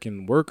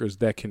American workers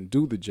that can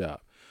do the job.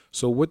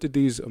 So what did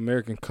these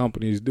American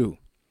companies do?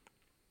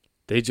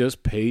 They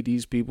just pay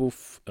these people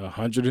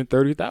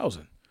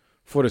 $130,000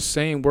 for the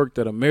same work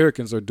that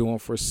Americans are doing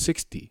for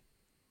 $60,000.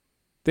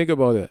 Think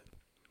about that.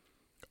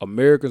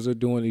 Americans are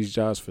doing these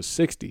jobs for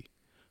 $60,000,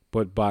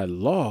 but by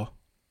law,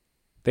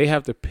 they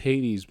have to pay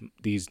these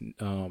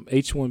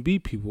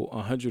H1B people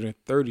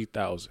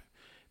 $130,000,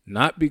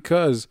 not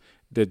because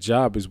the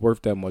job is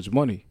worth that much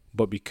money,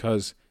 but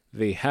because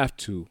they have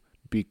to,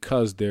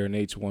 because they're an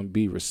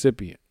H1B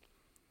recipient.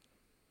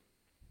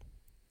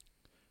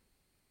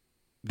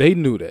 They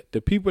knew that.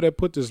 The people that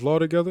put this law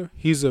together,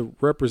 he's a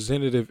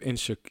representative in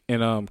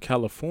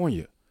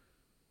California.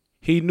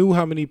 He knew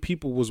how many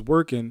people was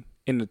working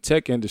in the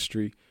tech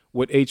industry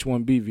with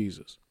H1B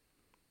visas.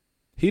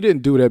 He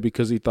didn't do that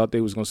because he thought they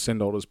was going to send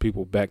all those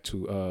people back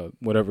to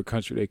whatever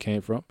country they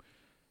came from.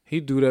 He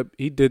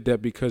did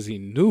that because he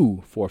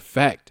knew for a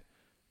fact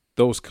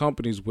those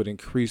companies would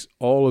increase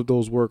all of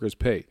those workers'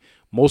 pay.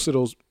 Most of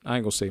those, I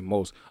ain't gonna say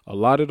most, a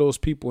lot of those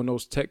people in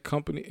those tech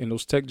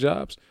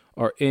jobs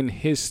are in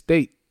his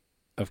state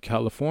of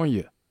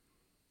California.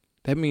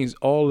 That means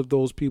all of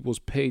those people's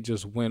pay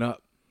just went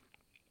up.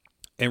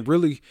 And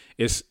really,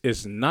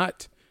 it's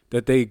not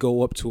that they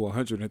go up to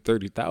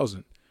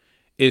 130,000.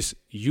 It's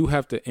you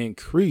have to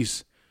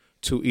increase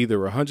to either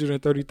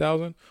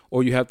 130,000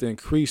 or you have to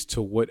increase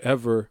to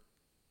whatever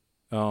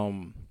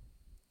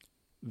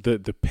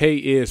the pay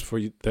is for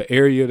the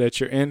area that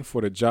you're in,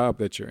 for the job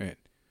that you're in.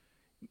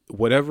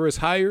 Whatever is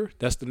higher,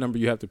 that's the number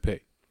you have to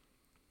pay.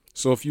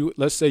 So if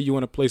let's say you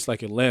in a place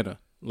like Atlanta,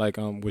 like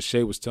what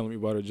Shay was telling me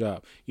about her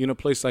job, you in a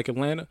place like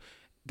Atlanta,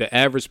 the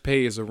average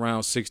pay is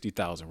around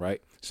 60,000,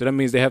 right? So that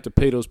means they have to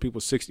pay those people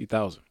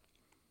 60,000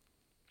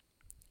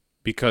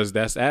 because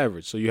that's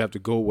average. So you have to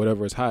go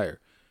whatever is higher.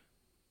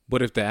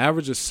 But if the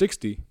average is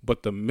 60,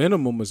 but the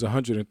minimum is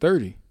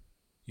 130,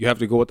 you have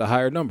to go with the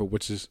higher number,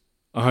 which is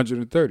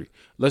 130.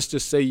 Let's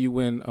just say you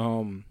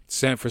in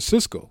San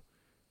Francisco.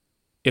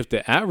 If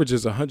the average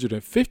is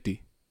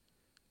 150,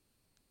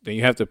 then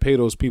you have to pay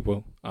those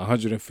people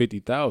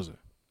 150,000.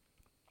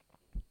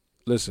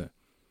 Listen,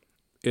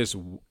 it's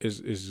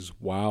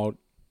just wild.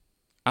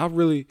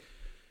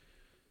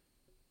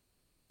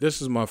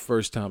 This is my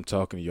first time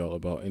talking to y'all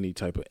about any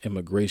type of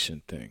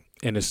immigration thing.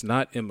 And it's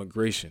not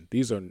immigration.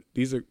 These are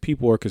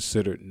people are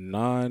considered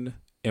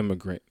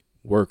non-immigrant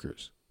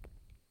workers.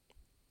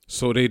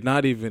 So they're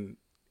not even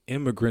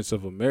immigrants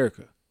of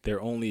America.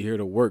 They're only here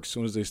to work. As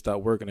soon as they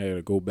stop working, they got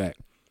to go back.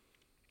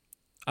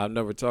 I've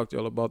never talked to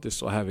y'all about this,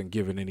 so I haven't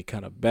given any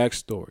kind of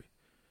backstory.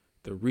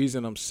 The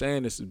reason I'm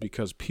saying this is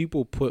because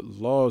people put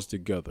laws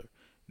together,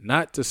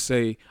 not to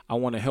say I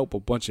want to help a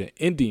bunch of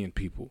Indian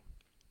people.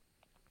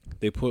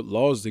 They put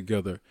laws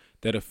together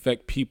that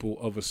affect people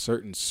of a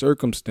certain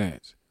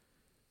circumstance.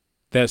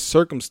 That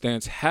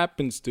circumstance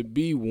happens to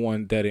be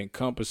one that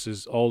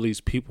encompasses all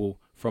these people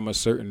from a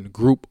certain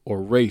group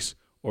or race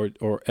or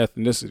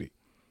ethnicity,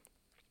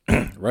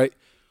 right?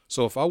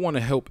 So if I want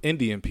to help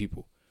Indian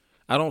people,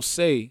 I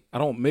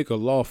don't make a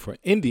law for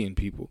Indian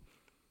people.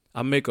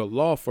 I make a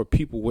law for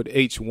people with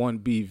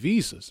H1B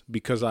visas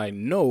because I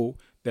know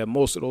that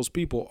most of those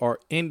people are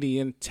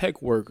Indian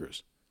tech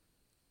workers.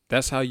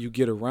 That's how you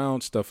get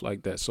around stuff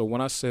like that. So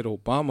when I said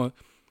Obama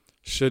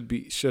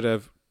should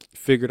have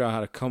figured out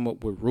how to come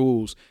up with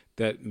rules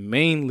that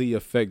mainly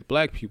affect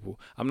black people,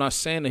 I'm not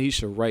saying that he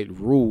should write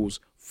rules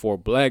for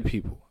black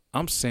people.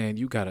 I'm saying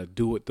you got to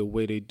do it the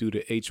way they do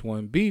the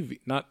H1B.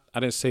 I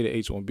didn't say the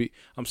H1B.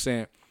 I'm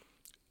saying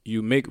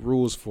you make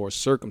rules for a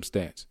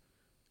circumstance,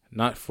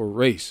 not for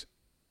race.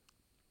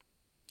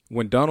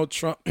 When Donald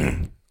Trump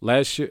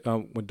last year,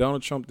 when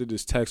Donald Trump did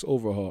his tax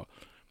overhaul,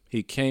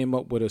 he came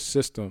up with a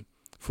system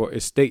for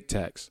estate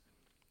tax,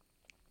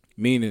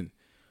 meaning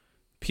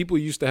people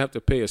used to have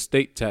to pay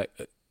estate tax,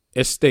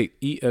 estate,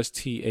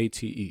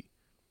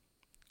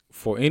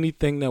 for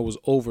anything that was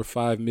over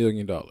 $5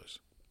 million.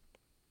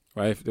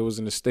 Right? If there was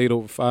an estate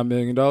over $5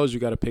 million, you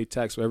got to pay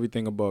tax for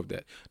everything above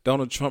that.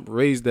 Donald Trump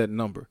raised that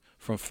number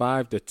from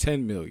 5 to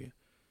 10 million.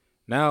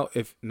 Now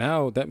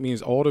that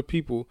means all the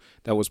people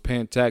that was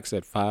paying tax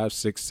at 5,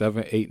 6,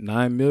 7, 8,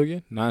 9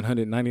 million,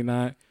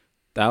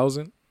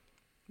 999,000,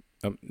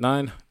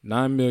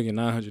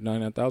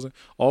 9,999,000,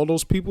 all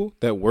those people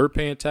that were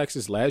paying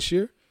taxes last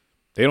year,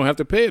 they don't have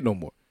to pay it no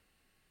more.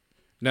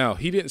 Now,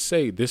 he didn't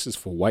say this is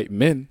for white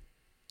men.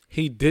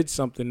 He did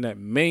something that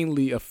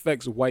mainly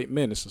affects white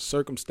men. It's a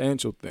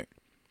circumstantial thing.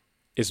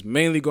 It's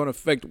mainly going to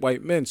affect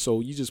white men. So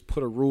you just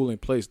put a rule in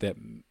place that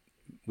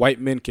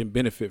white men can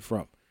benefit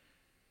from.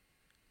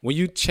 When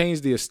you change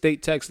the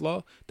estate tax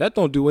law, that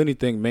don't do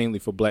anything mainly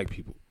for black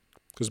people,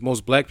 because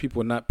most black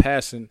people are not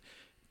passing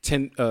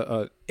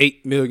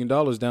 $8 million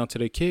down to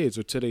their kids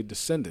or to their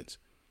descendants.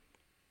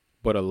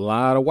 But a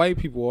lot of white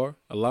people are,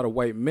 a lot of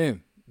white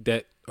men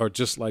that are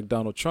just like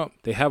Donald Trump.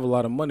 They have a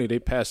lot of money. They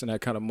passing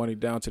that kind of money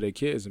down to their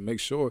kids and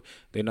make sure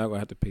they're not going to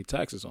have to pay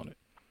taxes on it.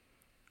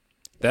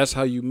 That's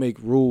how you make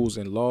rules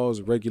and laws,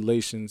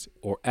 regulations,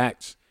 or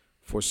acts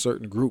for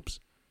certain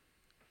groups.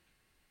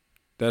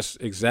 That's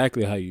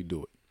exactly how you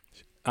do it.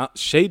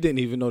 Shay didn't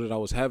even know that I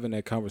was having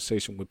that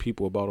conversation with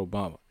people about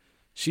Obama.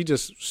 She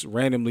just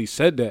randomly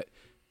said that,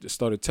 just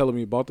started telling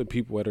me about the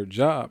people at her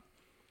job.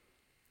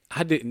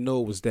 I didn't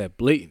know it was that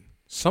blatant.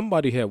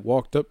 Somebody had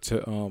walked up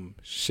to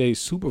Shay's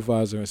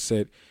supervisor and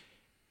said,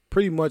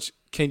 pretty much,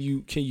 can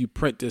you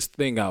print this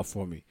thing out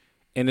for me?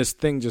 And this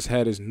thing just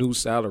had his new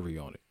salary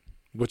on it,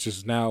 which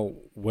is now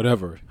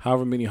whatever,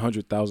 however many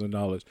 $100,000,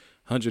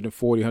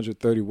 140,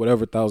 130,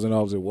 whatever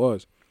 $1,000 it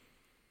was.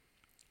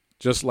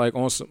 Just like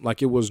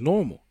like it was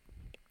normal.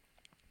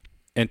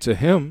 And to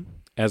him,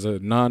 as a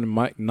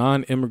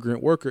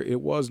non-immigrant worker,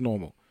 it was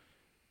normal.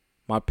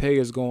 My pay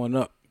is going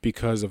up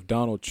because of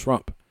Donald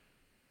Trump.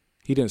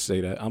 He didn't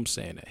say that. I'm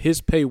saying that. His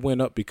pay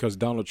went up because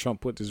Donald Trump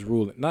put this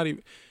rule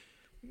in.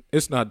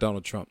 It's not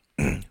Donald Trump,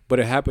 but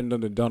it happened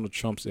under Donald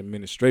Trump's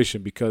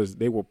administration because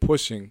they were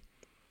pushing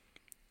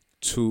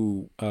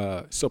to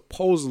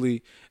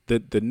supposedly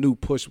the new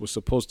push was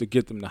supposed to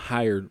get them to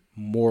hire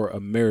more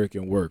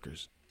American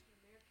workers.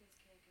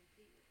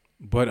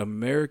 But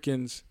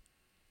Americans,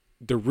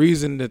 the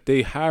reason that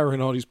they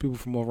hiring all these people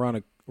from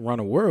around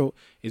the world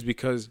is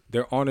because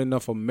there aren't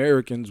enough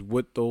Americans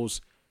with those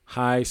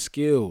high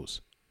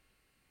skills.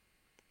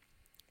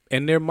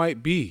 And there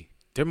might be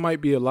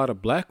a lot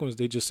of black ones.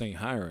 They just ain't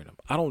hiring them.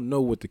 I don't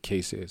know what the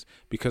case is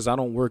because I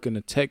don't work in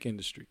the tech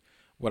industry.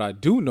 What I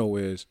do know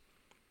is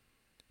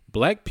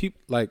black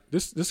people, like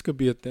this could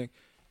be a thing.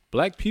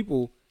 Black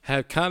people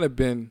have kind of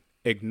been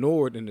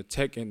ignored in the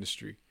tech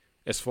industry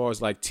as far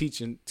as like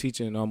teaching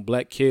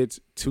black kids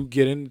to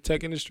get in the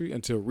tech industry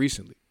until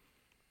recently.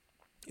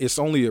 It's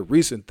only a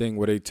recent thing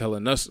where they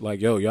telling us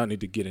like, yo, y'all need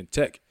to get in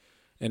tech.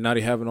 And now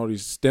they having all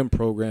these STEM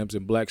programs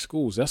in black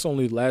schools. That's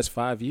only the last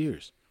 5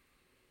 years.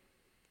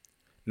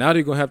 Now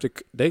they're gonna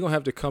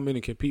have to come in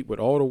and compete with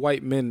all the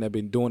white men that have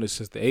been doing this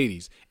since the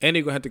 80s. And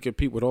they're gonna have to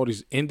compete with all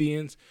these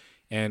Indians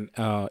and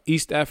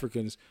East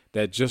Africans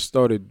that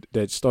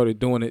started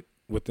doing it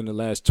within the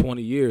last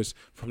 20 years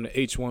from the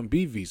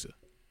H1B visa.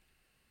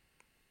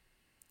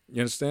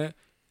 You understand?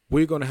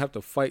 We're going to have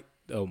to fight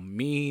a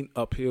mean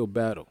uphill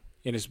battle.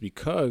 And it's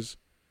because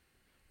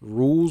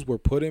rules were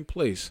put in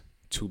place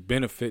to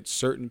benefit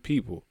certain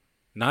people.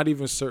 Not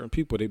even certain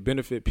people. They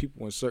benefit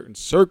people in certain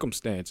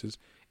circumstances.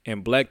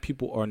 And black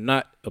people are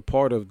not a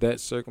part of that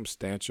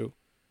circumstantial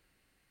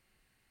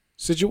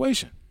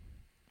situation.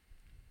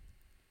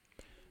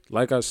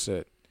 Like I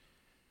said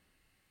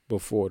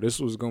before, this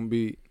was going to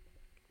be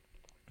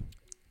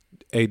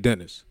a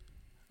Dennis.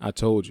 I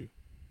told you.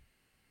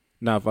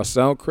 Now, if I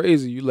sound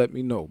crazy, you let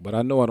me know. But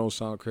I know I don't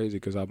sound crazy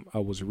because I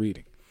was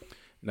reading.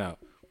 Now,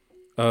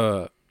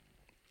 I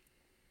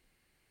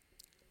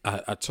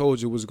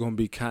told you it was going to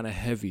be kind of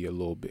heavy a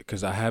little bit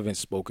because I haven't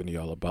spoken to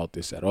y'all about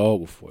this at all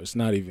before. It's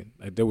not even,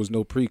 like, there was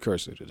no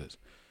precursor to this.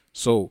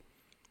 So,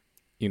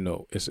 you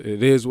know,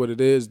 it is what it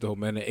is, though,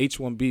 man. The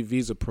H1B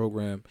visa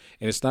program,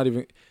 and it's not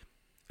even,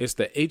 it's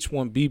the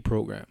H1B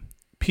program.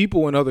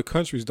 People in other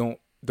countries don't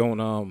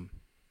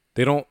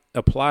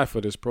apply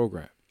for this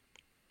program.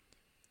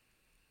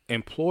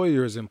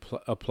 Employers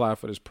apply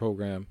for this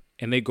program,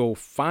 and they go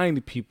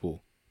find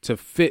people to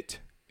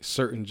fit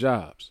certain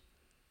jobs.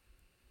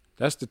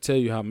 That's to tell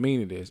you how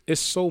mean it is.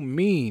 It's so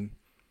mean.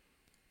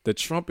 The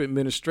Trump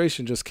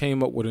administration just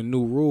came up with a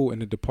new rule in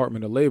the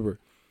Department of Labor,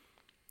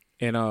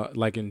 and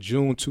like in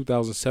June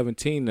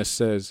 2017, that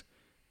says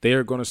they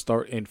are going to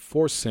start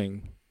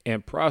enforcing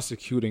and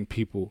prosecuting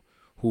people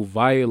who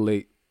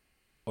violate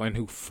and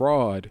who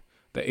fraud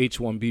the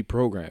H1B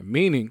program,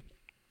 meaning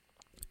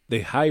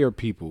they hire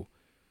people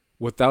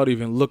without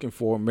even looking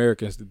for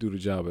Americans to do the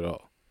job at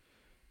all.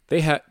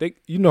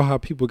 You know how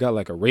people got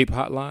like a rape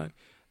hotline?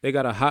 They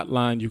got a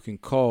hotline you can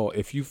call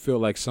if you feel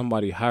like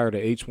somebody hired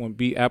an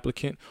H1B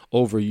applicant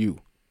over you.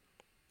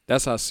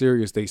 That's how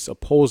serious they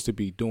supposed to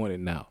be doing it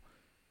now.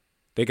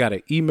 They got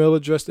an email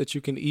address that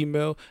you can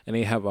email, and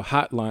they have a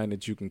hotline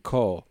that you can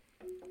call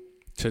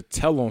to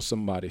tell on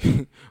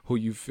somebody who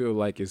you feel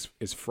like is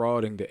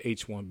frauding the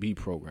H1B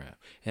program.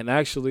 And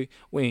actually,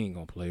 we ain't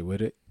going to play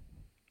with it.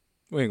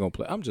 We ain't going to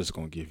play. I'm just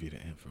going to give you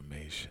the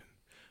information.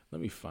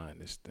 Let me find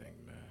this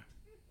thing, man.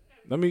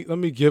 Let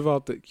me give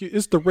out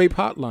it's the rape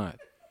hotline.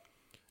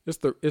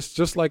 It's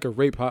just like a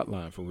rape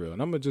hotline for real.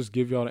 And I'm going to just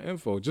give y'all the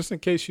info just in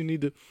case you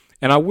need to.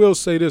 And I will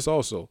say this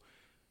also.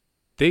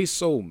 They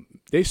so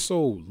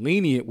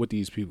lenient with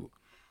these people.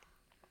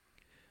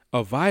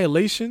 A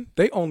violation,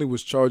 they only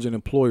was charging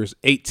employers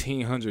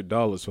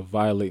 $1,800 for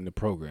violating the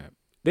program.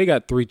 They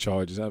got 3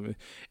 charges. I mean,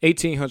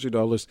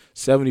 $1,800,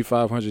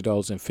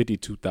 $7,500, and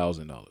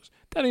 $52,000.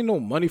 That ain't no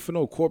money for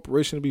no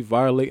corporation to be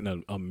violating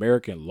an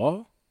American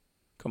law.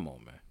 Come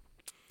on, man.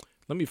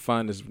 Let me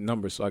find this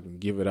number so I can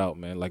give it out,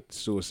 man, like the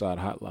suicide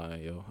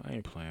hotline, yo. I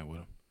ain't playing with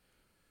them.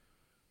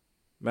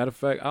 Matter of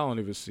fact, I don't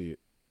even see it.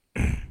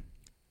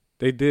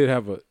 They did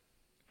have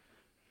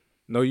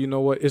no, you know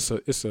what? It's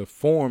a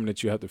form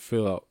that you have to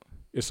fill out.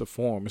 It's a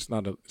form.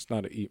 Let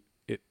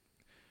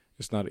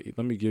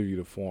me give you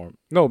the form.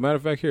 No, matter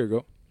of fact, here you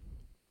go.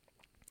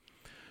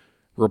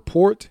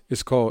 Report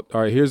is called,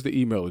 all right, here's the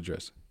email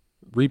address.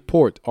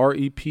 Report,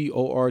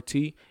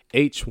 REPORT,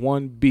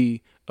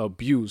 H1B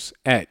abuse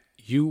at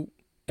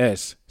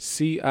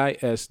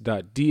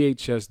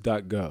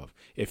uscis.dhs.gov.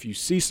 If you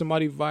see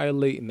somebody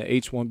violating the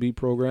H1B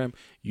program,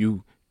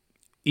 you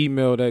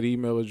email that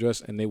email address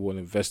and they will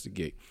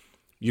investigate.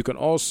 You can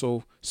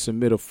also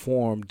submit a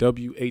form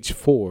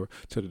WH4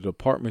 to the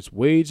department's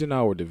wage and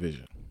hour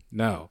division.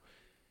 Now,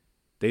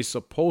 they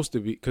supposed to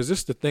be, because this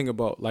is the thing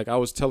about, like I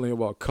was telling you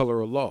about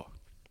color of law.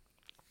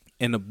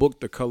 In the book,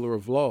 The Color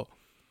of Law,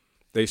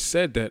 they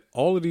said that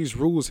all of these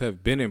rules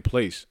have been in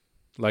place,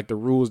 like the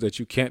rules that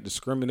you can't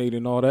discriminate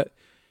and all that.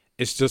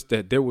 It's just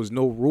that there was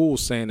no rule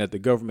saying that the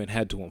government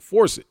had to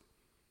enforce it.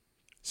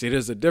 See,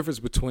 there's a difference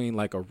between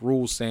like a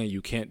rule saying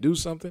you can't do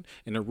something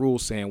and a rule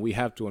saying we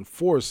have to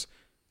enforce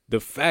the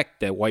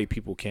fact that white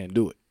people can't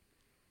do it.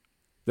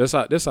 That's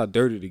how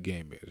dirty the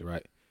game is,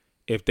 right?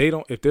 If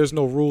there's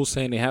no rule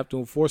saying they have to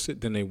enforce it,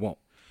 then they won't.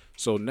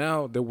 So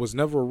now there was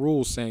never a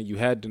rule saying you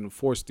had to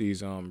enforce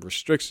these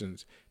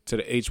restrictions to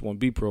the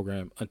H1B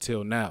program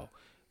until now.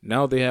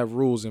 Now they have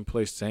rules in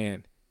place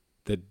saying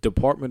the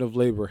Department of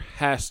Labor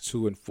has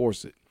to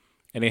enforce it,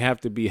 and they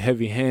have to be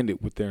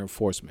heavy-handed with their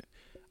enforcement.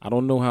 I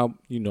don't know how,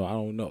 I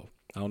don't know.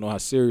 I don't know how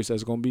serious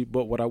that's going to be,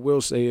 but what I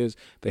will say is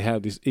they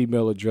have this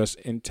email address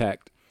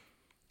intact,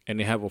 and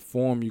they have a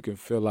form you can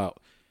fill out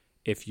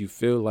if you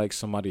feel like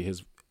somebody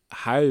has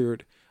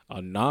hired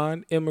a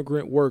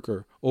non-immigrant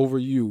worker over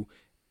you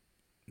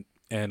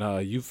and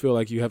you feel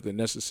like you have the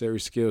necessary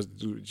skills to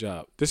do the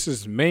job. This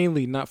is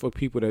mainly not for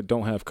people that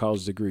don't have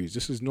college degrees.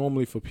 This is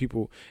normally for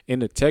people in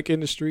the tech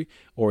industry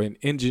or in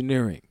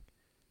engineering,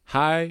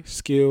 high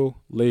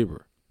skill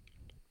labor.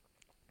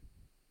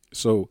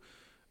 So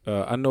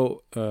I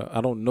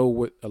don't know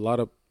what a lot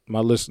of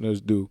my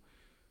listeners do.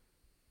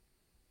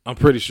 I'm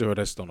pretty sure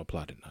that don't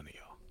apply to none of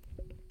y'all.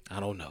 I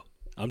don't know.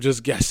 I'm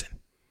just guessing.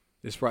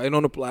 This probably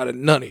don't apply to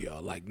none of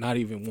y'all, like not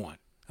even one.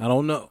 I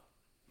don't know.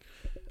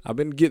 I've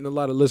been getting a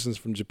lot of listens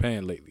from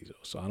Japan lately, though,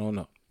 so I don't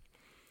know.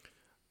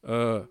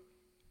 Uh,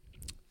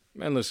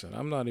 man, listen,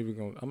 I'm not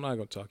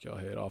gonna talk y'all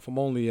head off. I'm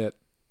only at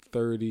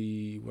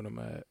 30. What am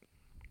I at?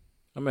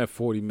 I'm at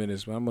 40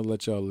 minutes, man. I'm gonna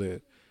let y'all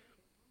live.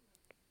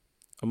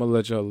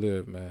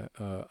 Man.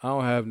 I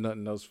don't have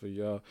nothing else for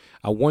y'all.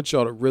 I want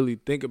y'all to really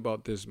think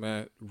about this,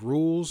 man.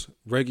 Rules,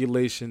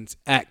 regulations,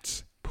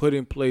 acts put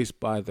in place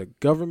by the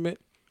government,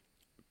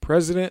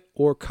 president,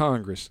 or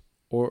Congress,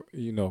 or,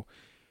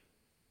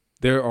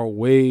 there are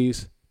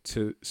ways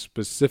to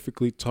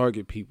specifically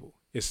target people.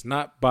 It's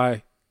not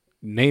by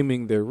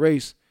naming their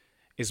race,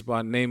 it's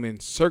by naming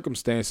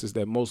circumstances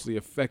that mostly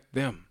affect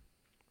them.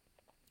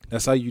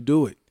 That's how you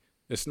do it.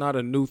 It's not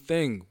a new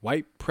thing.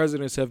 White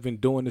presidents have been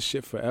doing this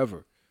shit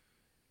forever.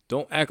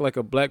 Don't act like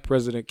a black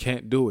president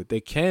can't do it. They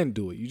can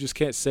do it. You just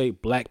can't say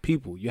black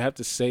people. You have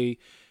to say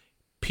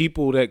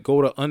people that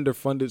go to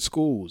underfunded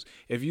schools.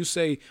 If you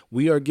say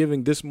we are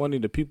giving this money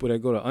to people that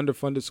go to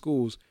underfunded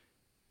schools,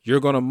 you're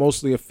going to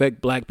mostly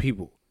affect black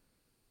people.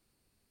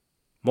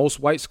 Most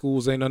white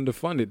schools ain't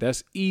underfunded.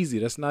 That's easy.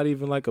 That's not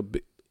even like a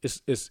big,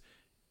 it's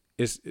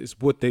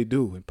what they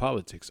do in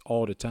politics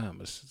all the time.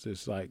 It's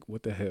just like,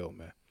 what the hell,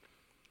 man?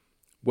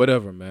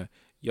 Whatever, man.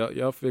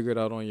 Y'all figure it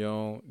out on your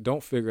own.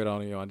 Don't figure it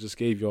out on your own. I just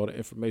gave you all the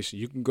information.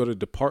 You can go to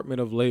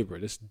Department of Labor.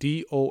 That's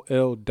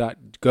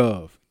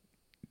DOL.gov.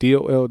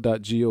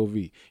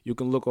 DOL.gov. You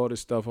can look all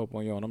this stuff up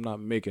on your own. I'm not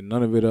making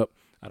none of it up.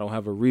 I don't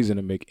have a reason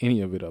to make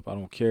any of it up. I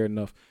don't care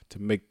enough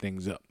to make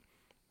things up.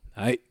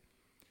 All right?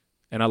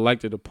 And I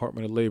like the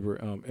Department of Labor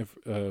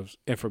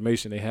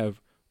information. They have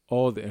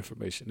all the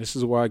information. This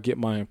is where I get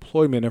my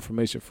employment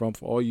information from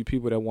for all you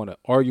people that want to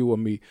argue with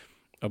me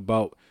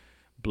about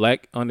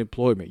black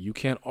unemployment. You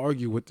can't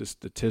argue with the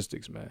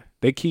statistics, man.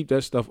 They keep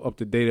that stuff up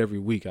to date every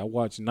week. I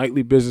watch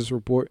Nightly Business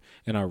Report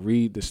and I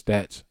read the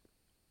stats.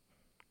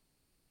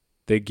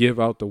 They give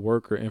out the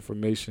worker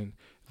information,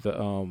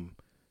 the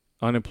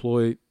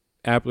unemployed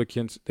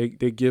applicants. They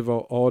give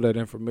out all that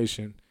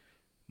information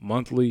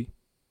monthly,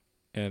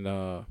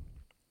 and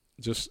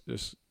just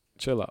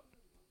chill out.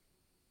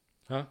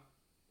 Huh?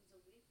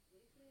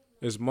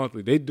 It's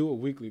monthly. They do it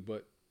weekly,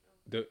 but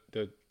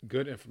the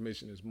good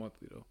information is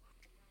monthly though.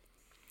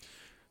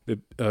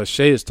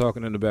 Shay is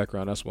talking in the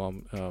background. That's why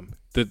I'm.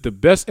 The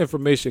best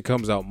information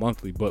comes out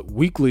monthly, but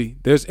weekly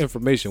there's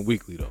information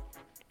weekly though.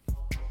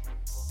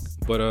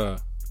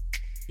 But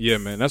yeah,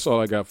 man, that's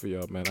all I got for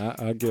y'all, man.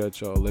 I'll get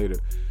at y'all later,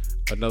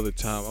 another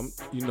time.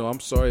 I'm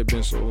sorry it's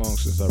been so long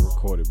since I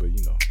recorded, but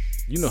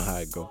you know how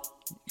it go.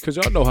 Cause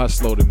y'all know how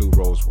slow the new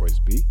Rolls Royce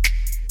be.